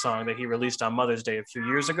Stack song that he released on Mother's Day a few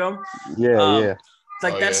years ago. Yeah. It's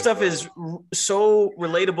like that stuff is so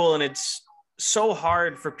relatable, and it's so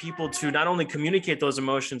hard for people to not only communicate those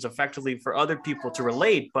emotions effectively for other people to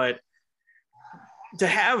relate, but to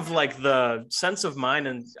have like the sense of mind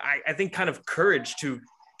and I think kind of courage to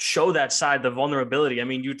show that side, the vulnerability. I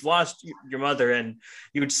mean, you'd lost your mother and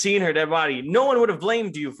you'd seen her dead body. No one would have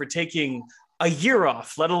blamed you for taking a year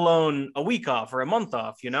off, let alone a week off or a month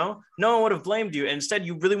off, you know? No one would have blamed you. Instead,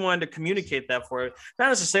 you really wanted to communicate that for, not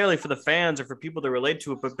necessarily for the fans or for people to relate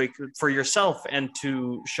to it, but for yourself and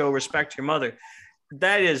to show respect to your mother.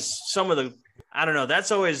 That is some of the, I don't know,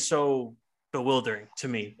 that's always so bewildering to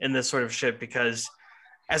me in this sort of shit, because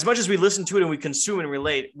as much as we listen to it and we consume and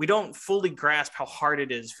relate, we don't fully grasp how hard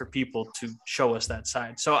it is for people to show us that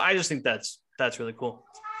side. So I just think that's really cool.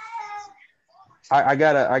 I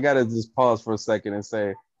gotta just pause for a second and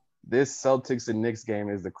say, this Celtics and Knicks game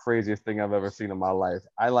is the craziest thing I've ever seen in my life.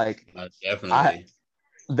 Definitely.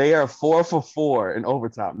 They are 4 for 4 in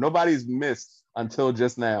overtime. Nobody's missed until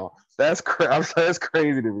just now. That's that's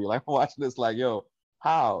crazy to me. Like I'm watching this, like, yo,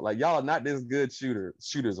 how? Like y'all are not this good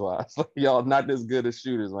shooters wise. Like, y'all are not this good as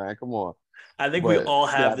shooters, man. Come on. I think we But all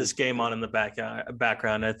have yeah, this game on in the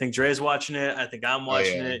background. I think Dre's watching it. I think I'm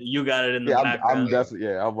watching it. You got it in the yeah, I'm background.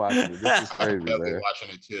 definitely I'm watching it. This is crazy, I'm definitely man. watching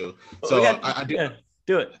it too. We So got- I do. yeah,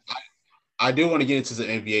 do it. I do want to get into the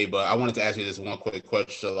NBA, but I wanted to ask you this one quick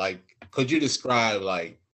question. Like, could you describe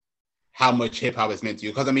like how much hip hop has meant to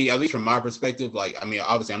you? Because I mean, at least from my perspective, like, I mean,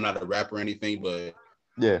 obviously I'm not a rapper or anything, but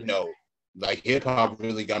Yeah. you know, like hip hop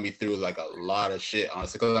really got me through like a lot of shit,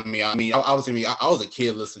 honestly. Because I was a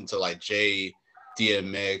kid listening to like Jay,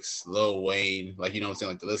 DMX, Lil Wayne, like, you know what I'm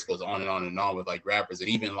saying? Like the list goes on and on and on with like rappers. And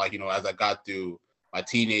even like, you know, as I got through my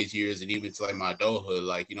teenage years and even to like my adulthood,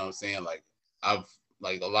 like, you know what I'm saying? Like I've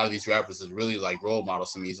like a lot of these rappers is really like role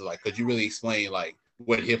models to me. So like, could you really explain like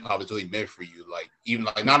what hip hop is really meant for you? Like even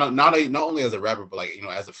like not only as a rapper, but like, you know,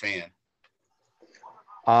 as a fan.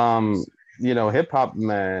 You know, hip hop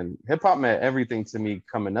meant everything to me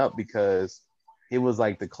coming up because it was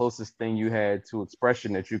like the closest thing you had to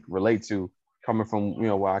expression that you could relate to coming from, you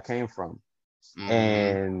know, where I came from. Mm-hmm.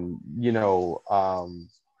 And you know,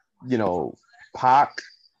 Pac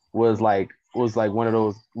was one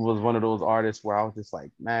of those artists where I was just like,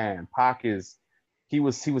 man, Pac is he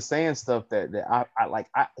was saying stuff that I like.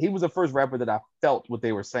 He was the first rapper that I felt what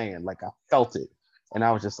they were saying. Like I felt it. And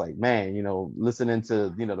I was just like, man, you know, listening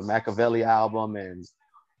to, you know, the Machiavelli album and,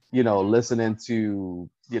 you know, listening to,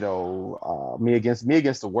 you know, Me Against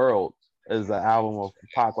the World is an album of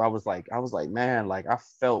Pac where I was like, man, like I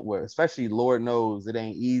felt where, especially Lord Knows It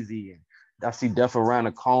Ain't Easy and I See Death Around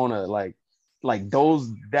the Corner, like those,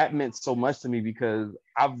 that meant so much to me because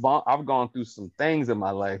I've gone through some things in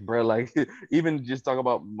my life, bro. Like even just talk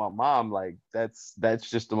about my mom, like that's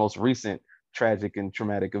just the most recent tragic and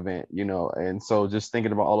traumatic event, you know. And so just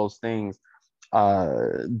thinking about all those things,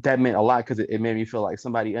 that meant a lot because it made me feel like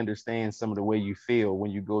somebody understands some of the way you feel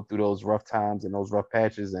when you go through those rough times and those rough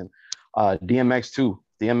patches. And DMX too.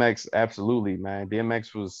 DMX, absolutely, man.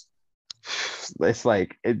 DMX was, it's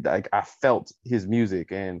like it, like I felt his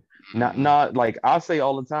music. And not like I say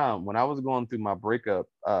all the time, when I was going through my breakup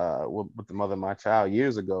with the mother of my child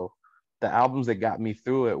years ago, the albums that got me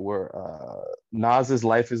through it were Nas's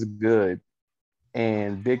Life Is Good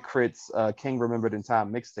and Big Crit's King Remembered in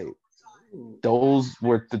Time mixtape. Those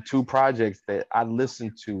were the two projects that I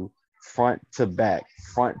listened to front to back,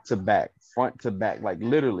 front to back, front to back. Like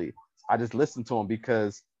literally, I just listened to them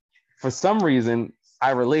because for some reason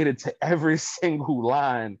I related to every single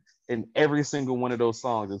line in every single one of those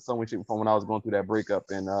songs in some way, shape, or form when I was going through that breakup.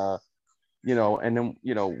 And you know, and then,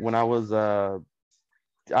 you know, when I was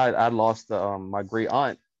I lost my great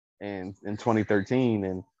aunt in 2013,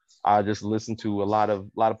 and I just listened to a lot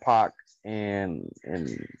of Pac and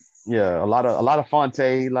yeah, a lot of Fonte,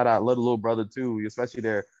 a lot of Little Brother too, especially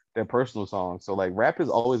their personal songs. So like rap has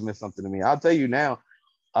always meant something to me. I'll tell you now,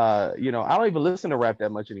 you know, I don't even listen to rap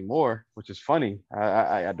that much anymore, which is funny.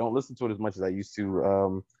 I don't listen to it as much as I used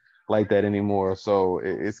to like that anymore. So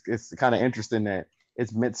it's kind of interesting that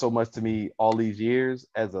it's meant so much to me all these years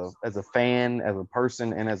as a fan, as a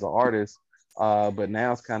person, and as an artist. But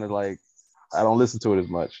now it's kind of like I don't listen to it as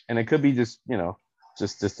much, and it could be just, you know,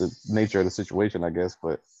 just the nature of the situation, I guess.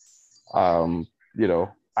 But you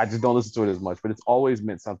know, I just don't listen to it as much. But it's always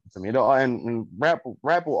meant something to me. You know, and rap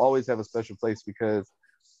will always have a special place because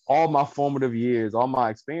all my formative years, all my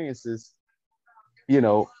experiences, you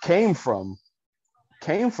know, came from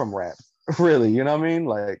rap. Really, you know what I mean?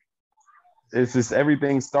 Like it's just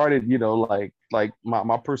everything started, you know, like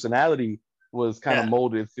my personality was kind of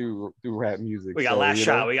molded through rap music. We got last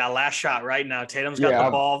shot. We got last shot right now. Tatum's got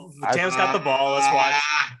the ball. Tatum's got the ball. Let's watch.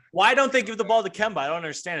 Why don't they give the ball to Kemba? I don't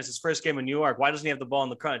understand. It's his first game in New York. Why doesn't he have the ball in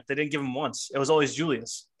the crunch? They didn't give him once. It was always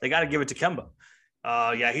Julius. They got to give it to Kemba.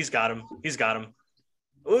 Yeah, he's got him.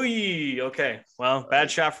 Ooh, okay. Well,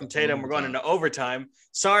 bad shot from Tatum. We're going into overtime.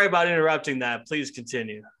 Sorry about interrupting that. Please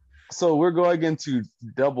continue. So we're going into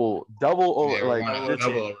double over, like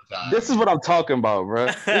double overtime. This is what I'm talking about, bro.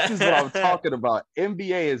 This is what I'm talking about.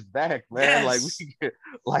 NBA is back, man. Yes.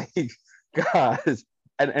 Like guys,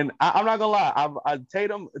 and I'm not gonna lie.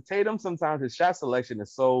 Tatum sometimes his shot selection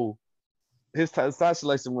is so his shot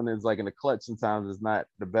selection when it's like in the clutch sometimes is not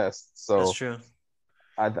the best. So that's true.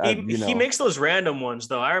 He makes those random ones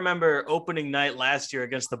though. I remember opening night last year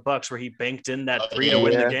against the Bucks where he banked in that three to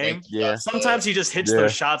win the game. Yeah. Sometimes he just hits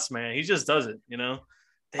those shots, man. He just does it, you know.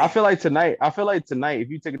 I feel like tonight, if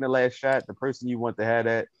you taking the last shot, the person you want to have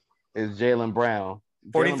that is Jaylen Brown.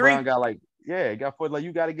 43. Jaylen Brown got got 40. Like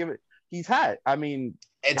you got to give it. He's hot. I mean,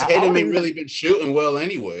 And Tatum ain't really been shooting well,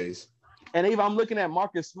 anyways. And even I'm looking at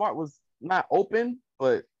Marcus Smart was not open,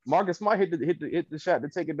 but Marcus Smart hit the shot to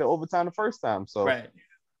take it to overtime the first time. So, right.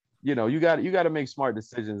 You got to make smart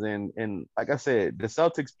decisions. And like I said, the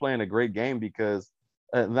Celtics playing a great game because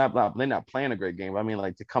they're not playing a great game. I mean,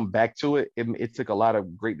 like to come back to it, it took a lot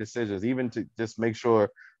of great decisions, even to just make sure.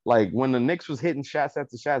 Like when the Knicks was hitting shots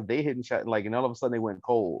after shots, they hitting shots like, and all of a sudden they went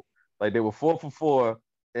cold. Like they were 4 for 4,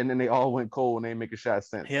 and then they all went cold and they make a shot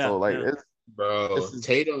since. Yeah, so like,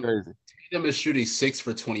 Tatum is shooting 6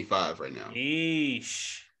 for 25 right now.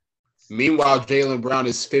 Eesh. Meanwhile, Jaylen Brown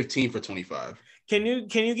is 15 for 25. Can you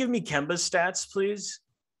give me Kemba's stats, please?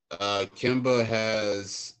 Kemba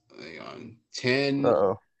has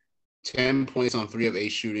 10 points on 3 of 8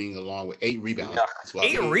 shooting, along with 8 rebounds. Yeah.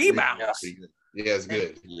 8 rebounds. Yeah, it's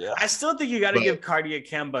good. Yeah. I still think you got to give Cardia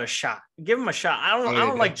Kemba a shot. Give him a shot. I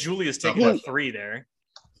don't like Julius taking a 3 there.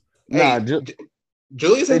 Nah,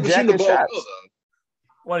 Julius has been shooting the ball well, though.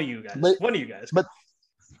 What are you guys?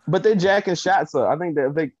 But they're jacking shots up. I think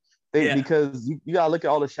that they because you gotta look at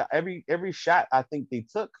all the shot. Every shot I think they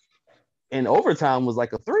took in overtime was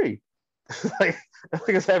like a 3. Like I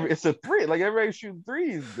think it's a 3. Like everybody shooting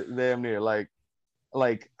threes damn near.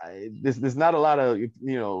 There's not a lot of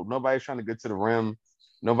nobody's trying to get to the rim.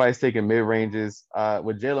 Nobody's taking mid ranges.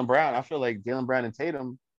 With Jaylen Brown, I feel like Jaylen Brown and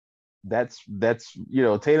Tatum. That's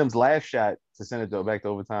Tatum's last shot to send it back to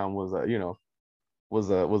overtime was the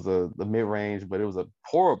mid range, but it was a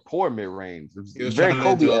poor mid range. It was very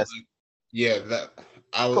Kobe-esque. Yeah,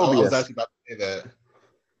 I was actually about to say that.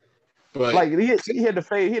 But like he had a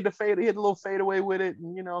little fade away with it,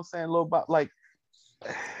 and what I'm saying, a little bit like.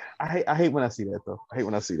 I hate when I see that though. I hate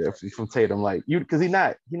when I see that from Tatum, like because he's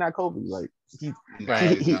not Kobe, like he's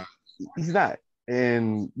not.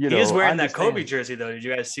 And he is wearing that Kobe jersey though. Did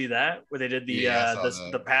you guys see that where they did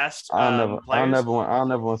the past? I'll never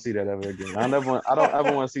want to see that ever again. I don't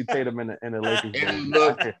ever want to see Tatum in the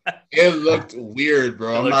Lakers. It looked weird,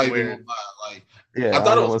 bro. I'm not even gonna lie. Like, I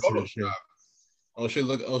thought it was Photoshop. Oh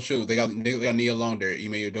shoot! They got Nia Long there,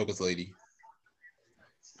 Ime Udoka's lady.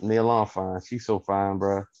 Nia Long fine. She's so fine,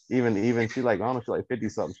 bro. Even she like, I don't know, she's like 50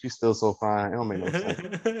 something. She's still so fine. It don't make no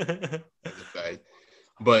sense.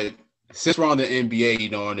 But since we're on the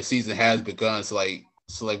NBA, and the season has begun, so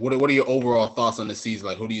what are your overall thoughts on the season?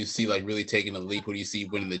 Like, who do you see like really taking the leap? Who do you see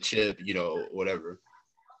winning the chip? Whatever.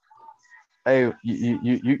 Hey,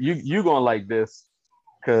 you gonna like this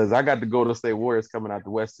because I got the Golden State Warriors coming out the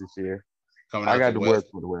West this year. I got the Warriors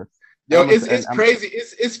for the West. Yo, it's crazy.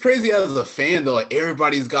 It's crazy as a fan though. Like,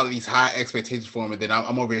 everybody's got these high expectations for him, and then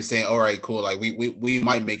I'm over here saying, all right, cool. Like we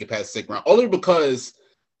might make it past the 6th round, only because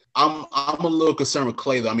I'm a little concerned with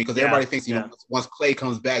Klay though. I mean, because everybody thinks once Klay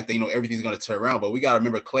comes back, then everything's gonna turn around. But we gotta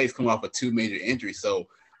remember Klay's coming off of 2 major injuries, so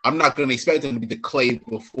I'm not gonna expect him to be the Klay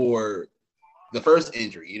before the first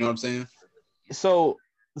injury. You know what I'm saying? So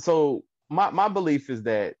my belief is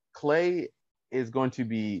that Klay is going to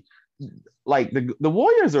be like the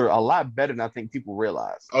Warriors are a lot better than I think people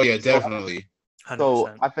realize. Oh yeah, definitely.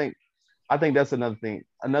 So I think that's another thing.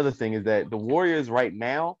 Another thing is that the Warriors right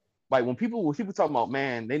now, like when people talk about,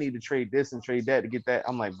 man, they need to trade this and trade that to get that,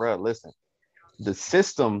 I'm like, bro, listen, the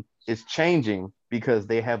system is changing because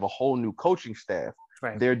they have a whole new coaching staff.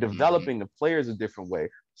 Right. They're developing the players a different way.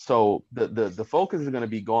 So the focus is going to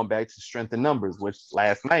be going back to strength in numbers, which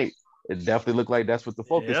last night it definitely looked like that's what the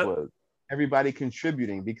focus was. Everybody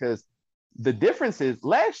contributing, because the difference is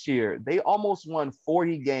last year they almost won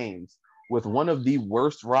 40 games with one of the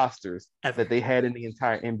worst rosters that they had in the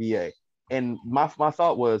entire NBA. And my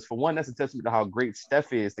thought was, for one, that's a testament to how great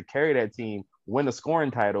Steph is to carry that team, win a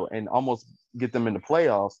scoring title, and almost get them in the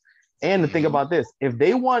playoffs. And to think about this, if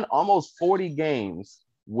they won almost 40 games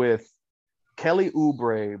with Kelly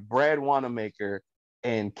Oubre, Brad Wanamaker,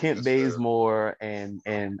 and Kent Bazemore, and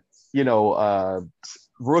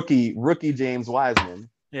rookie James Wiseman.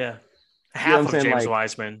 Yeah. Half of James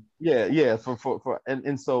Wiseman. Yeah.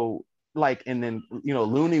 So like, and then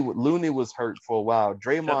Looney was hurt for a while.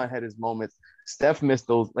 Draymond had his moments. Steph missed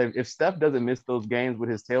those. Like, if Steph doesn't miss those games with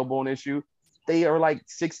his tailbone issue, they are like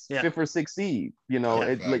fifth or sixth seed.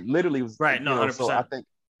 It like literally was right. No, 100%. So I think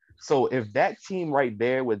if that team right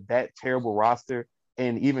there with that terrible roster,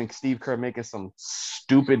 and even Steve Kerr making some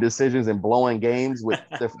stupid decisions and blowing games with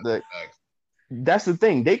the that's the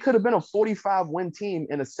thing. They could have been a 45-win team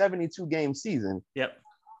in a 72-game season. Yep.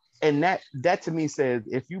 And that to me says,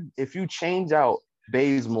 if you change out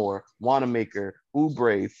Bazemore, Wanamaker,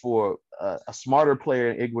 Oubre for a smarter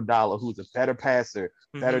player in Iguodala, who's a better passer,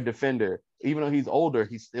 better defender, even though he's older,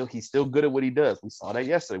 he's still good at what he does. We saw that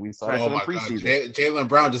yesterday. We saw that in preseason. Jaylen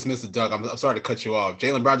Brown just missed a dunk. I'm sorry to cut you off.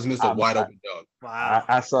 Jaylen Brown just missed a wide open dunk. Wow.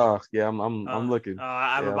 I saw. Yeah, I'm looking.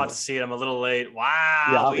 I'm about to see it. I'm a little late.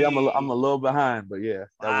 Wow. Yeah, I'm a little behind, but yeah.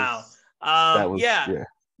 Wow. Yeah.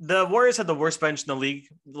 The Warriors had the worst bench in the league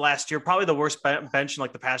last year, probably the worst bench in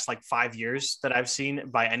like the past 5 years that I've seen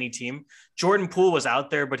by any team. Jordan Poole was out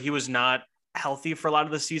there, but he was not healthy for a lot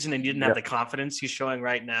of the season and he didn't have the confidence he's showing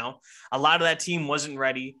right now. A lot of that team wasn't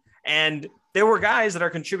ready. And there were guys that are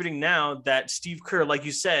contributing now that Steve Kerr, like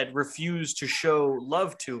you said, refused to show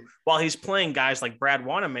love to while he's playing guys like Brad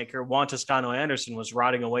Wanamaker. Juan Toscano-Anderson was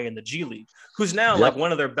rotting away in the G League, who's now like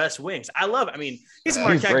one of their best wings. I love it. I mean, he's a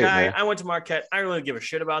Marquette guy. Man. I went to Marquette. I don't really give a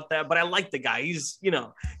shit about that, but I like the guy. He's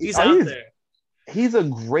out there. He's a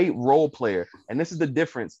great role player. And this is the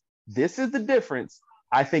difference.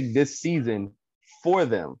 I think this season for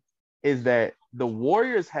them is that the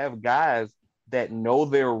Warriors have guys that know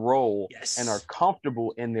their role and are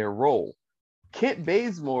comfortable in their role. Kent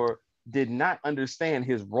Bazemore did not understand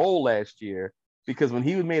his role last year because when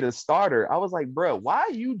he was made a starter, I was like, bro, why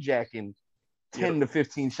are you jacking 10 to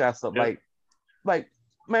 15 shots up? Like,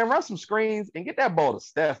 man, run some screens and get that ball to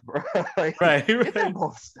Steph, bro. Get that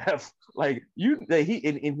ball to Steph. Like he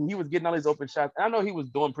was getting all these open shots. I know he was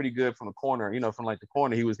doing pretty good from the corner, from like the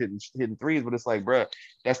corner, he was hitting threes, but it's like, bro,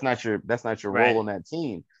 that's not your role on that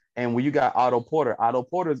team. And when you got Otto Porter,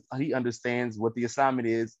 he understands what the assignment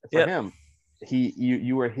is for him.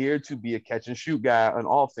 You are here to be a catch and shoot guy on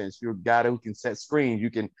offense. You're a guy who can set screens. You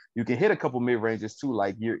can hit a couple mid ranges too.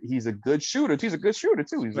 Like he's a good shooter. He's a good shooter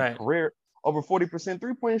too. He's a career over 40%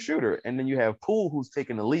 3-point shooter. And then you have Poole who's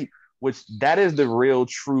taking the leap, which that is the real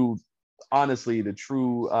true, honestly, the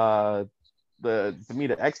true to me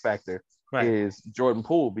the X factor. Is Jordan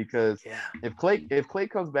Poole, because if Klay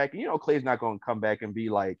comes back, and Klay's not going to come back and be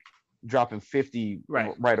like dropping 50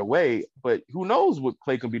 right away, but who knows what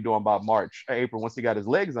Klay can be doing by March or April once he got his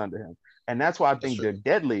legs under him. And that's why I think they're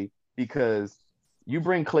deadly, because you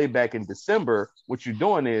bring Klay back in December, what you're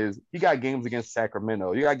doing is you got games against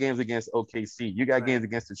Sacramento, you got games against OKC, you got games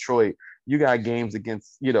against Detroit, you got games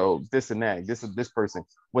against, this and that, this person.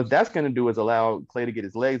 What that's going to do is allow Klay to get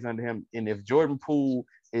his legs under him. And if Jordan Poole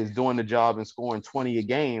is doing the job and scoring 20 a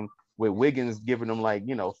game, with Wiggins giving them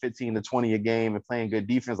 15 to 20 a game and playing good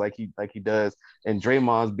defense like he does, and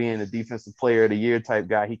Draymond's being a defensive player of the year type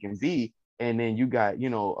guy he can be, and then you got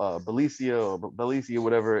Belicia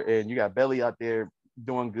whatever, and you got Belly out there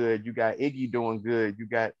doing good, you got Iggy doing good, you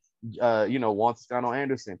got Juan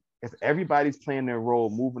Toscano-Anderson. If everybody's playing their role,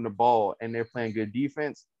 moving the ball, and they're playing good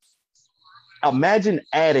defense, imagine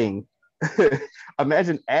adding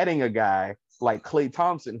a guy like Klay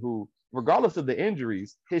Thompson, who, regardless of the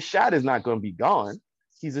injuries, his shot is not going to be gone.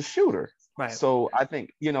 He's a shooter. Right. So I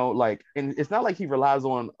think, and it's not like he relies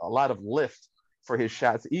on a lot of lift for his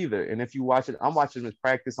shots either. And if you watch it, I'm watching his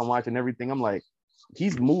practice, I'm watching everything. I'm like,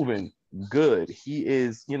 he's moving good. He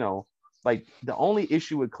is, the only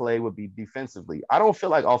issue with Klay would be defensively. I don't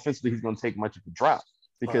feel like offensively he's going to take much of a drop,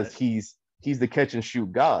 because he's the catch and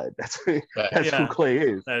shoot god. That's who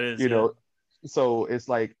Klay is. That is, So it's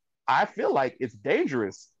like, I feel like it's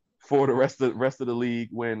dangerous for the rest of the league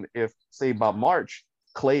when, if say by March,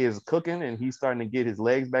 Klay is cooking and he's starting to get his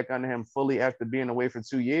legs back under him fully after being away for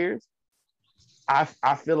 2 years.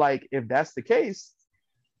 I feel like if that's the case,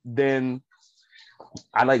 then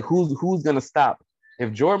I like who's gonna stop.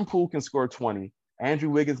 If Jordan Poole can score 20, Andrew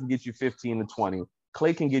Wiggins can get you 15 to 20,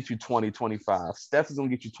 Klay can get you 20, 25. Steph is going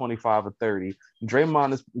to get you 25 or 30.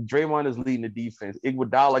 Draymond is leading the defense.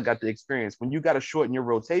 Iguodala got the experience. When you got to shorten your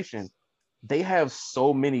rotation, they have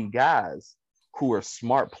so many guys who are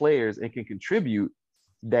smart players and can contribute,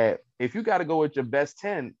 that if you got to go with your best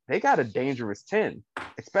 10, they got a dangerous 10,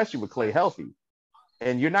 especially with Klay healthy.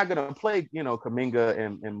 And you're not going to play, Kuminga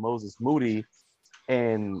and Moses Moody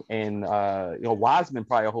and Wiseman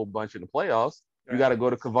probably a whole bunch in the playoffs. You got to go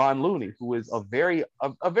to Kevon Looney, who is a very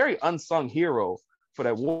unsung hero for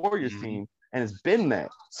that Warriors team, and has been that.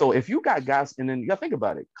 So if you got guys, and then you got to think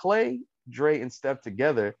about it, Klay, Dre, and Steph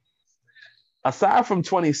together, aside from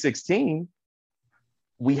 2016,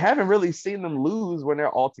 we haven't really seen them lose when they're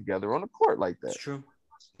all together on the court like that. That's true.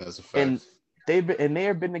 That's a fact. And they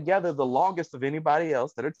have been together the longest of anybody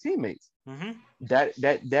else that are teammates. Mm-hmm.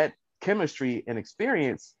 That chemistry and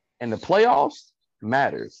experience in the playoffs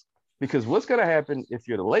matters. Because what's going to happen if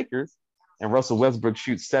you're the Lakers and Russell Westbrook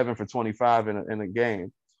shoots 7 for 25 in a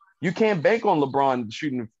game? You can't bank on LeBron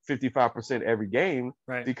shooting 55% every game,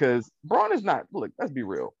 right? Because Bron is not, look, let's be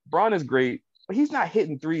real. Bron is great, but he's not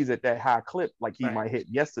hitting threes at that high clip like he might hit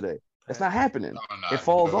yesterday. That's not happening. It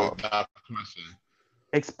falls off.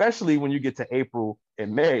 especially when you get to April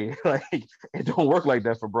and May. Like it don't work like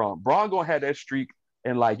that for Braun. Braun gonna have that streak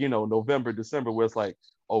in like November, December, where it's like,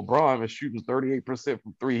 oh, Braun is shooting 38%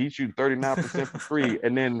 from three. He's shooting 39% from three,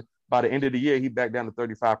 and then by the end of the year, he back down to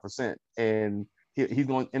 35%, and he's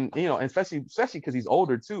going, and especially because he's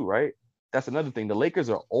older too, right? That's another thing. The Lakers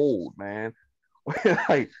are old, man.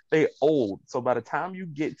 Like they old. So by the time you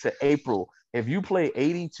get to April, if you play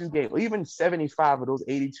 82 games, or even 75 of those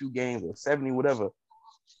 82 games, or 70, whatever,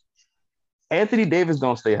 Anthony Davis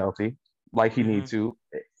don't stay healthy like he needs to,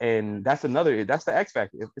 and that's the X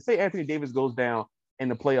factor. If say Anthony Davis goes down in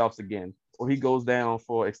the playoffs again, or he goes down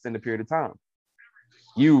for an extended period of time,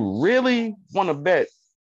 you really want to bet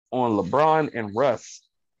on LeBron and Russ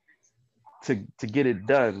to get it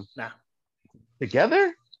done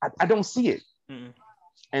together? I don't see it.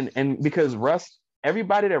 And because Russ,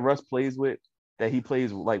 everybody that Russ plays with, that he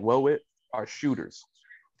plays like well with, are shooters.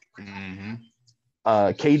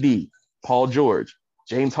 KD, Paul George,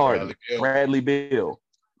 James Harden, Bradley Beal,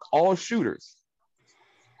 all shooters.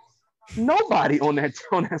 Nobody on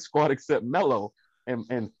that squad except Melo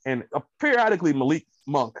and periodically Malik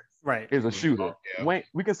Monk is a shooter. Wayne,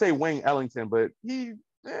 we can say Wayne Ellington, but he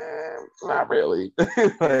not really.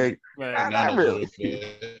 Like not really.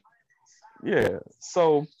 Yeah.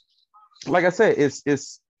 So, like I said,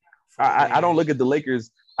 it's I don't look at the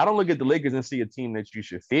Lakers. I don't look at the Lakers and see a team that you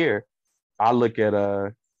should fear. I look at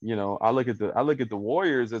I look at the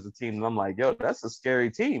Warriors as a team, and I'm like, yo, that's a scary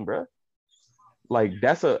team, bro. Like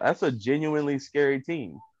that's a genuinely scary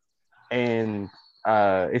team, and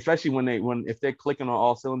especially if they're clicking on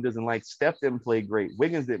all cylinders, and like Steph didn't play great,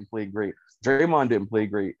 Wiggins didn't play great, Draymond didn't play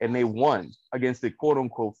great, and they won against the quote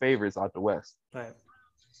unquote favorites out the West. Right.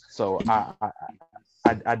 So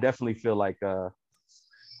I definitely feel like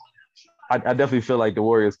I definitely feel like the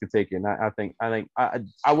Warriors could take it. And I think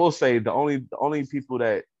I will say the only people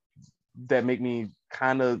that make me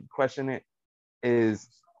kind of question it is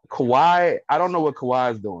Kawhi. I don't know what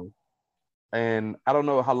Kawhi is doing, and I don't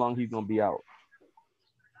know how long he's gonna be out.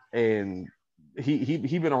 And he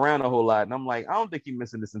been around a whole lot, and I'm like, I don't think he's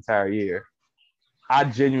missing this entire year. I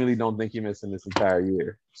genuinely don't think he's missing this entire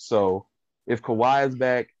year. So if Kawhi is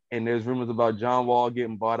back, and there's rumors about John Wall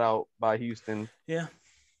getting bought out by Houston,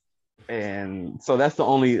 and so that's the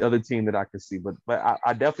only other team that I could see. But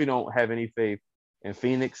I definitely don't have any faith in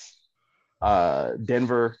Phoenix,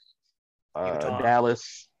 Denver,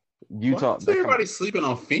 Dallas, Utah. Everybody's sleeping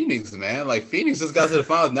on Phoenix, man. Like Phoenix just got to the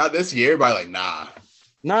finals, not this year. Everybody like,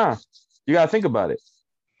 nah. You gotta think about it.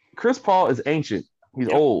 Chris Paul is ancient. He's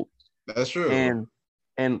old. That's true.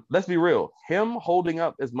 And let's be real. Him holding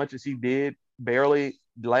up as much as he did barely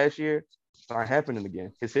last year, it's not happening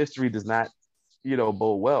again. His history does not,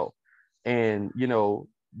 bode well. And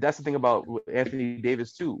that's the thing about Anthony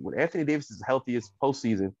Davis too. When Anthony Davis's healthiest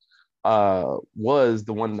postseason was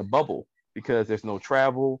the one in the bubble, because there's no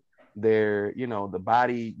travel. There, the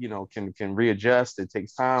body, can readjust. It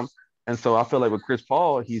takes time. And so I feel like with Chris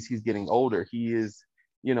Paul, he's getting older. He is,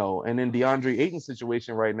 and then DeAndre Ayton's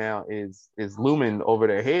situation right now is looming over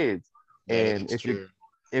their heads. And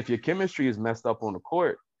if your chemistry is messed up on the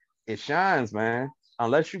court, it shines, man.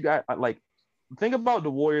 Unless you got think about the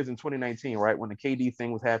Warriors in 2019, right? When the KD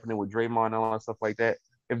thing was happening with Draymond and all that stuff like that.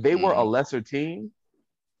 If they were a lesser team,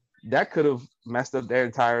 that could have messed up their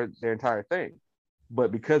entire thing.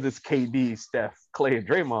 But because it's KD, Steph, Clay, and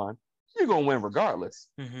Draymond, you're gonna win regardless.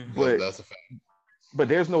 But that's a fact. But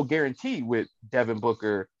there's no guarantee with Devin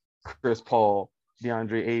Booker, Chris Paul,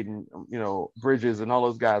 DeAndre Ayton, Bridges, and all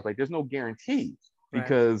those guys. Like, there's no guarantee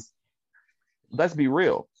because let's be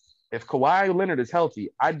real. If Kawhi Leonard is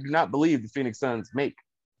healthy, I do not believe the Phoenix Suns make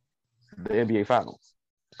the NBA Finals.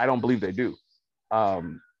 I don't believe they do.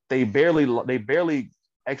 They barely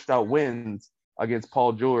X'd out wins against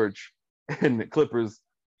Paul George and the Clippers,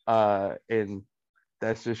 and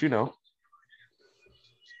that's just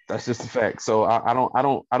that's just a fact. So I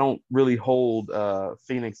don't really hold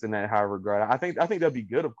Phoenix in that high regard. I think they'll be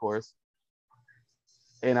good, of course,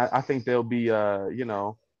 and I think they'll be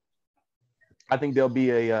I think they'll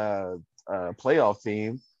be a playoff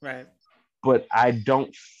team, right? But I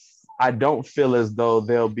don't feel as though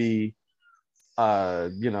they'll be I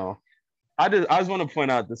just want to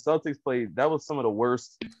point out the Celtics played. That was some of the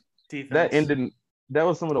worst defense. That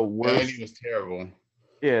was some of the worst. The ending was terrible.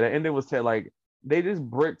 Yeah, the ending was terrible. Like, they just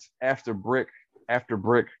bricked after brick after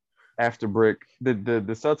brick after brick. The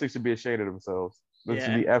Celtics should be ashamed of themselves. They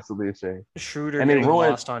should be absolutely ashamed. Schroeder and getting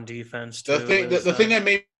lost on defense too. The thing that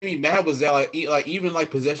made me mad was that even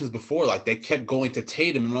possessions before, they kept going to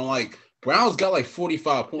Tatum, and I'm like, Brown's got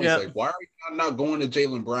 45 points. Like, why are you not going to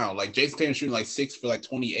Jaylen Brown? Like, Jason Tatum shooting 6 for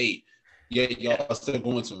 28. Yeah, y'all still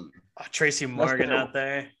going to him. Tracy Morgan out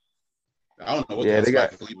there. I don't know what the hell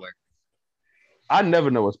Spike Lee wearing. I never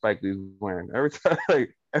know what Spike Lee's wearing. Every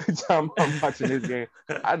time I'm watching this game,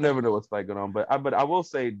 I never know what's Spike going on. But I will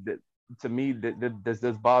say that to me, this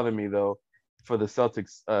does bother me though for the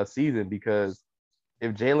Celtics season, because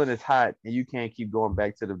if Jalen is hot and you can't keep going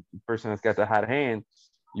back to the person that's got the hot hand,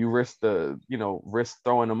 you risk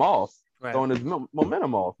throwing them off, right. Throwing his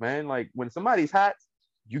momentum off, man. Like when somebody's hot,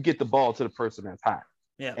 you get the ball to the person that's hot.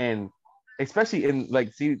 Yeah. And especially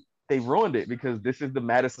they ruined it because this is the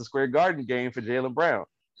Madison Square Garden game for Jaylen Brown.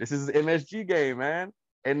 This is the MSG game, man.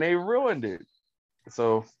 And they ruined it.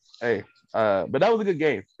 So, hey, but that was a good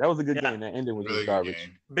game. That was a good game. That ended with really garbage.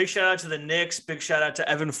 Game. Big shout out to the Knicks. Big shout out to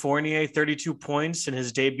Evan Fournier, 32 points in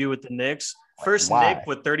his debut with the Knicks. First Knick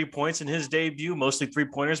with 30 points in his debut, mostly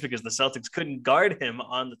three-pointers because the Celtics couldn't guard him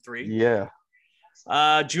on the three. Yeah.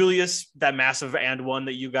 Julius, that massive and one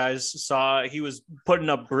that you guys saw, he was putting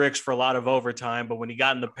up bricks for a lot of overtime, but when he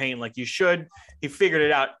got in the paint like you should, he figured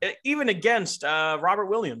it out. Even against Robert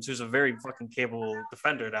Williams, who's a very fucking capable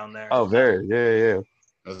defender down there. Oh, very. Yeah.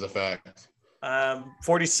 That's a fact.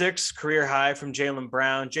 46 career high from Jaylen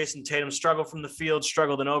Brown. Jason Tatum struggled from the field,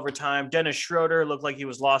 struggled in overtime. Dennis Schroeder looked like he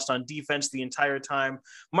was lost on defense the entire time.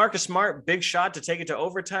 Marcus Smart, big shot to take it to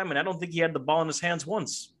overtime, and I don't think he had the ball in his hands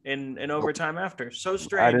once in overtime after. So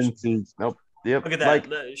strange. I didn't see. Nope. Yep. Look at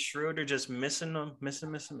that. Schroeder just missing.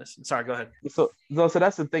 Sorry, go ahead. So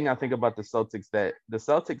that's the thing I think about the Celtics, that the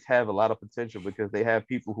Celtics have a lot of potential because they have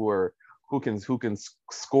people who can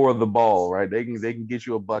score the ball, right? They can get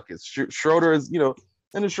you a bucket. Schroeder is,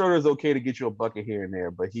 Dennis Schroeder is okay to get you a bucket here and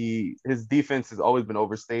there, but his defense has always been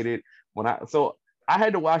overstated. So I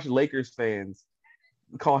had to watch Lakers fans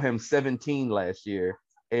call him 17 last year,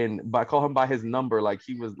 and call him by his number like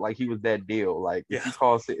he was that deal. Like if he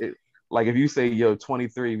calls it, like if you say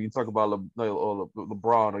 23, you talk about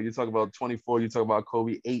LeBron, or you talk about 24, you talk about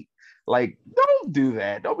Kobe 8. Like don't do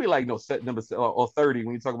that. Don't be like set number or 30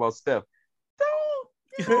 when you talk about Steph.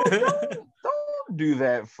 Don't do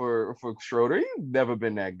that for Schroeder. He's never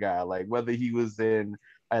been that guy. Like whether he was in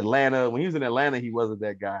Atlanta, when he was in Atlanta, he wasn't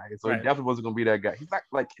that guy. So He definitely wasn't going to be that guy. He's not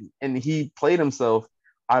and he played himself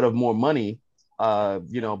out of more money,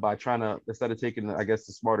 by trying to, instead of taking, I guess,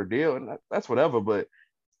 the smarter deal, and that's whatever. But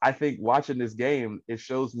I think watching this game, it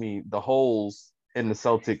shows me the holes in the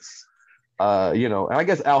Celtics. And I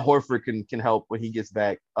guess Al Horford can help when he gets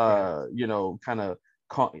back. Kind of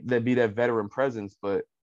that be that veteran presence, but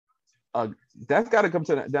that's got to come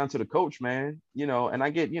down to the coach, man. And I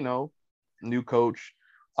get new coach.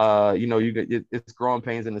 You get it's growing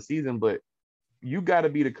pains in the season, but you got to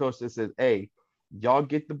be the coach that says, "Hey, y'all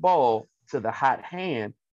get the ball to the hot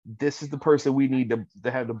hand. This is the person we need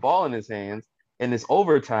to have the ball in his hands. And it's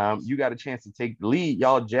overtime. You got a chance to take the lead.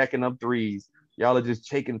 Y'all jacking up threes. Y'all are just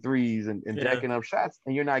taking threes and jacking up shots,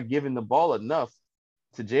 and you're not giving the ball enough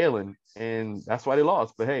to Jalen, and that's why they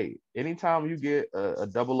lost. But hey, anytime you get a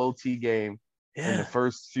double OT game in the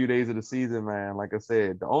first few days of the season, man, like I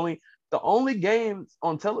said, the only game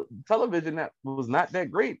on television that was not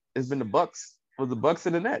that great has been the Bucks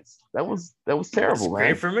and the Nets. That was terrible, man.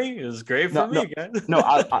 Great for me. It was great for me, guys.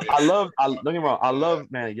 I love. Don't get me wrong. I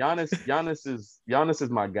love, man. Giannis is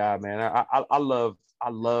my guy, man. I love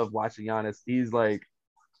watching Giannis.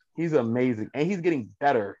 He's amazing, and he's getting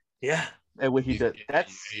better. Yeah. And what he does,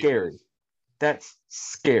 that's scary. That's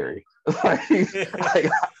scary.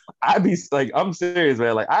 I'd be like, I'm serious,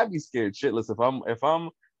 man. Like I'd be scared shitless if I'm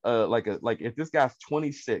if this guy's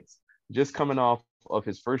 26, just coming off of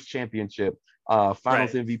his first championship,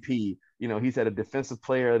 Finals MVP. He's had a Defensive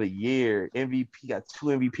Player of the Year, MVP, got 2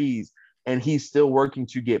 MVPs, and he's still working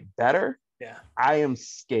to get better. Yeah, I am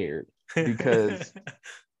scared because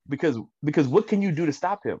what can you do to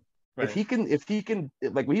stop him? Right. If he can,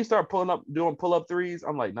 like when he start doing pull-up threes,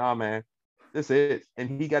 I'm like, nah, man, that's it.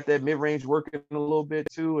 And he got that mid-range working a little bit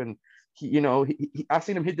too. And I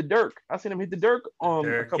seen him hit the Dirk. A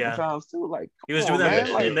couple times too. Like he was doing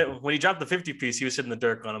that when he dropped the 50 piece. He was hitting the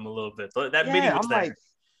Dirk on him a little bit. That midi was there. Like,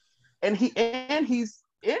 and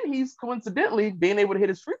he's coincidentally being able to hit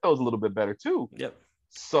his free throws a little bit better too. Yep.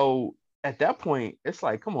 So at that point, it's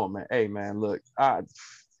like, come on, man. Hey, man, look,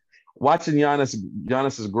 watching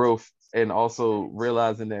Giannis's growth, and also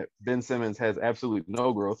realizing that Ben Simmons has absolute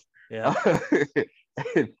no growth. Yeah.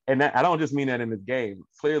 And that, I don't just mean that in his game.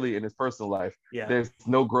 Clearly, in his personal life, there's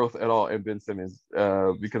no growth at all in Ben Simmons.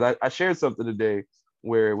 Because I shared something today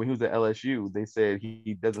where when he was at LSU, they said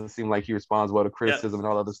he doesn't seem like he responds well to criticism and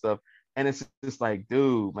all other stuff. And it's just like,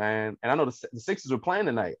 dude, man. And I know the Sixers were playing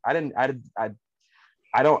tonight. I don't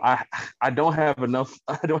have enough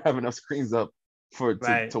screens up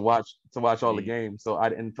Right. to watch all the games. So I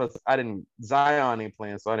didn't Zion ain't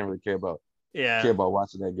playing, so I didn't really care about Yeah.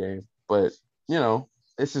 watching that game. But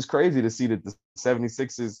it's just crazy to see that the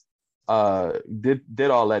 76ers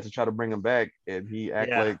did all that to try to bring him back, and he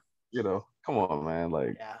act like, come on, man.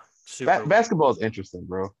 Like, yeah. Super basketball is interesting,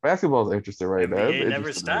 bro. Basketball is interesting right now. NBA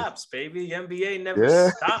never stops, baby. NBA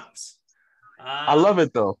never stops. I love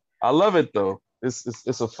it though.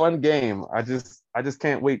 It's a fun game. I just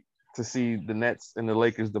can't wait to see the Nets and the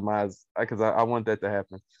Lakers demise, because I want that to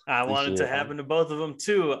happen. I want it to happen to both of them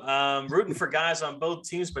too. Rooting for guys on both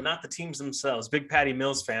teams, but not the teams themselves. Big Patty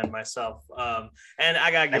Mills fan myself. And I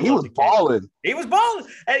gotta give he was balling. He was balling.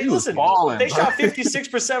 Hey, listen, balling, they shot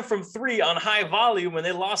 56% from 3 on high volume when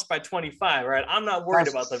they lost by 25. Right? I'm not worried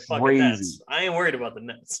about the fucking Nets. I ain't worried about the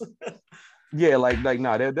Nets. Yeah,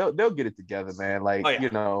 no, they'll get it together, man. Like,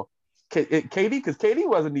 KD, because KD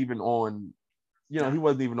wasn't even on. He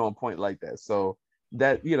wasn't even on point like that. So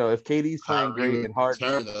that, if KD's playing great and hard,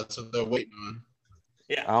 that's what they're waiting on.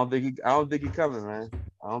 Yeah, I don't think he coming, man.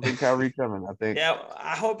 I don't think Kyrie coming. I think. Yeah,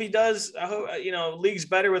 I hope he does. I hope league's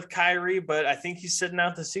better with Kyrie, but I think he's sitting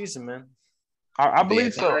out the season, man. I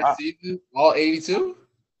believe so. All 82.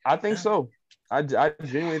 I think so. I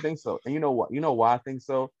genuinely think so. And you know what? You know why I think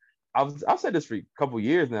so? I've said this for a couple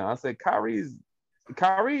years now. I said Kyrie is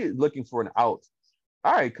looking for an out.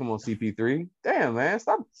 All right, come on, CP3. Damn, man,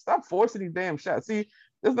 stop forcing these damn shots. See,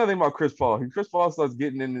 there's nothing about Chris Paul. Chris Paul starts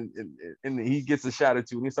getting in he gets a shot or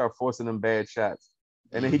two, and he starts forcing them bad shots.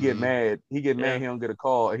 And then he get mad. He don't get a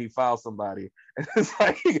call, and he fouls somebody. And it's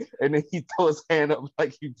like, and then he throws his hand up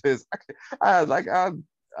like he pissed. I feel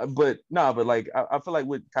like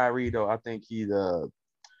with Kyrie though, I think he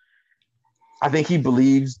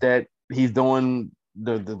believes that he's doing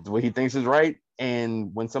the what he thinks is right.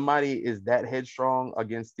 And when somebody is that headstrong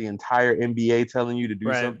against the entire NBA telling you to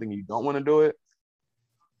do something you don't want to do it,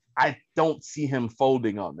 I don't see him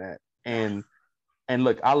folding on that. And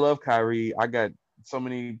look, I love Kyrie. I got so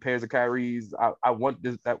many pairs of Kyries. I want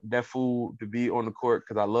that fool to be on the court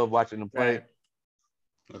because I love watching him play. Right.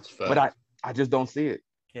 That's fair. But I just don't see it.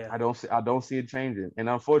 Yeah. I don't see it changing. And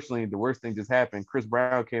unfortunately, the worst thing just happened. Chris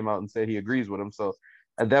Brown came out and said he agrees with him. So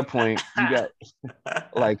at that point, you got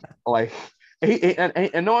like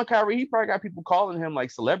and knowing Kyrie, he probably got people calling him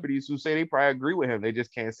like celebrities who say they probably agree with him. They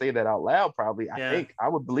just can't say that out loud. Probably, I think I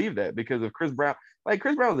would believe that because of Chris Brown. Like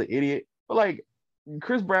Chris Brown's an idiot, but like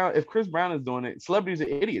Chris Brown, if Chris Brown is doing it, celebrities are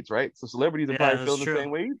idiots, right? So celebrities are probably feeling the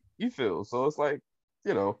same way you feel. So it's like,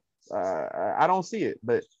 I don't see it,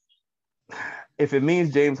 but if it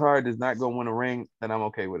means James Harden is not going to win a ring, then I'm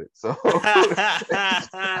okay with it. So I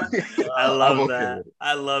love that.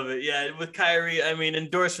 I love it. Yeah, with Kyrie, I mean,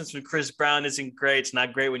 endorsements from Chris Brown isn't great. It's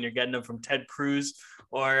not great when you're getting them from Ted Cruz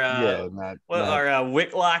or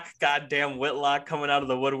Whitlock. Goddamn Whitlock coming out of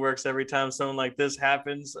the woodworks every time something like this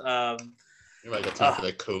happens. You're like a time for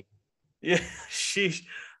that coat. Yeah, sheesh.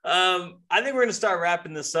 I think we're gonna start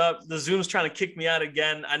wrapping this up. The Zoom's trying to kick me out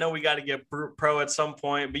again. I know we got to get pro at some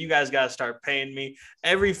point, but you guys got to start paying me.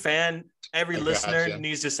 Every fan, every listener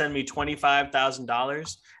needs to send me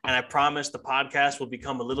 $25,000, and I promise the podcast will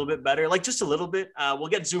become a little bit better, like just a little bit. We'll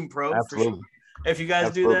get Zoom Pro for sure if you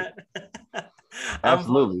guys do that.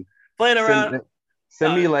 Absolutely. Playing around.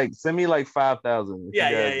 Send me like 5,000.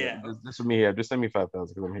 Yeah. Just for me here. Just send me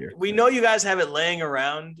 5,000 because I'm here. We know you guys have it laying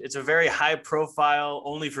around. It's a very high profile,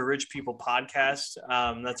 only for rich people podcast.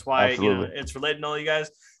 That's why it's related to all you guys.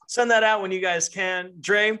 Send that out when you guys can.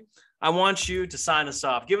 Dre, I want you to sign us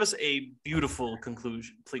off. Give us a beautiful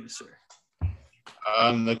conclusion, please, sir.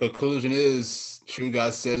 The conclusion is True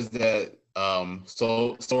God says that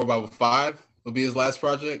Soul Revival 5 will be his last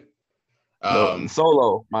project.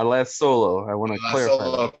 Solo, my last solo. I want to clarify.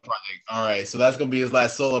 Solo project. All right, so that's gonna be his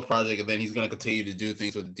last solo project, and then he's gonna continue to do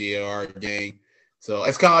things with the DAR gang. So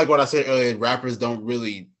it's kind of like what I said earlier. Rappers don't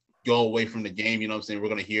really go away from the game. You know what I'm saying? We're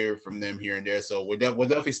gonna hear from them here and there. So we'll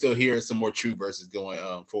definitely still hear some more True verses going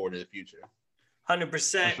forward in the future.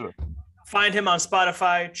 100%. Sure. Find him on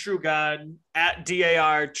Spotify, True God, at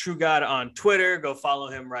DAR, True God on Twitter. Go follow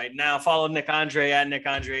him right now. Follow Nick Andre at Nick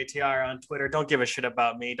Andre ATR on Twitter. Don't give a shit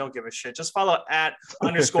about me. Don't give a shit. Just follow at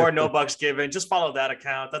 _ no bucks given. Just follow that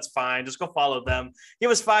account. That's fine. Just go follow them.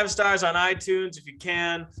 Give us 5 stars on iTunes if you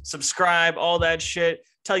can. Subscribe, all that shit.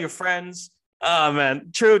 Tell your friends. Oh,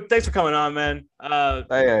 man. True. Thanks for coming on, man.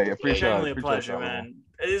 Hey, appreciate it. A pleasure, man.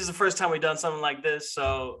 This is the first time we've done something like this,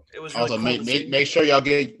 so it was really also cool make sure y'all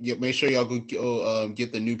go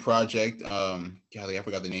get the new project. Golly, I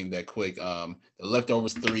forgot the name that quick. The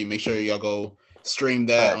Leftovers 3. Make sure y'all go stream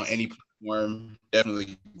that on any platform.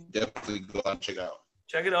 Definitely go out and check it out.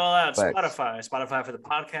 Check it all out. Facts. Spotify for the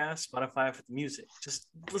podcast, Spotify for the music. Just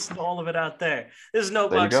listen to all of it out there. This is No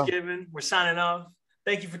There you Bucks go. Given. We're signing off.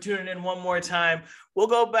 Thank you for tuning in one more time. We'll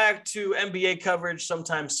go back to NBA coverage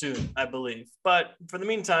sometime soon, I believe. But for the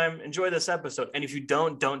meantime, enjoy this episode. And if you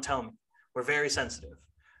don't tell me. We're very sensitive.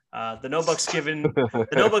 The No Bucks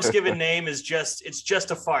Given name is just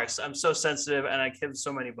a farce. I'm so sensitive and I give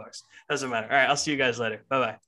so many bucks. Doesn't matter. All right, I'll see you guys later. Bye-bye.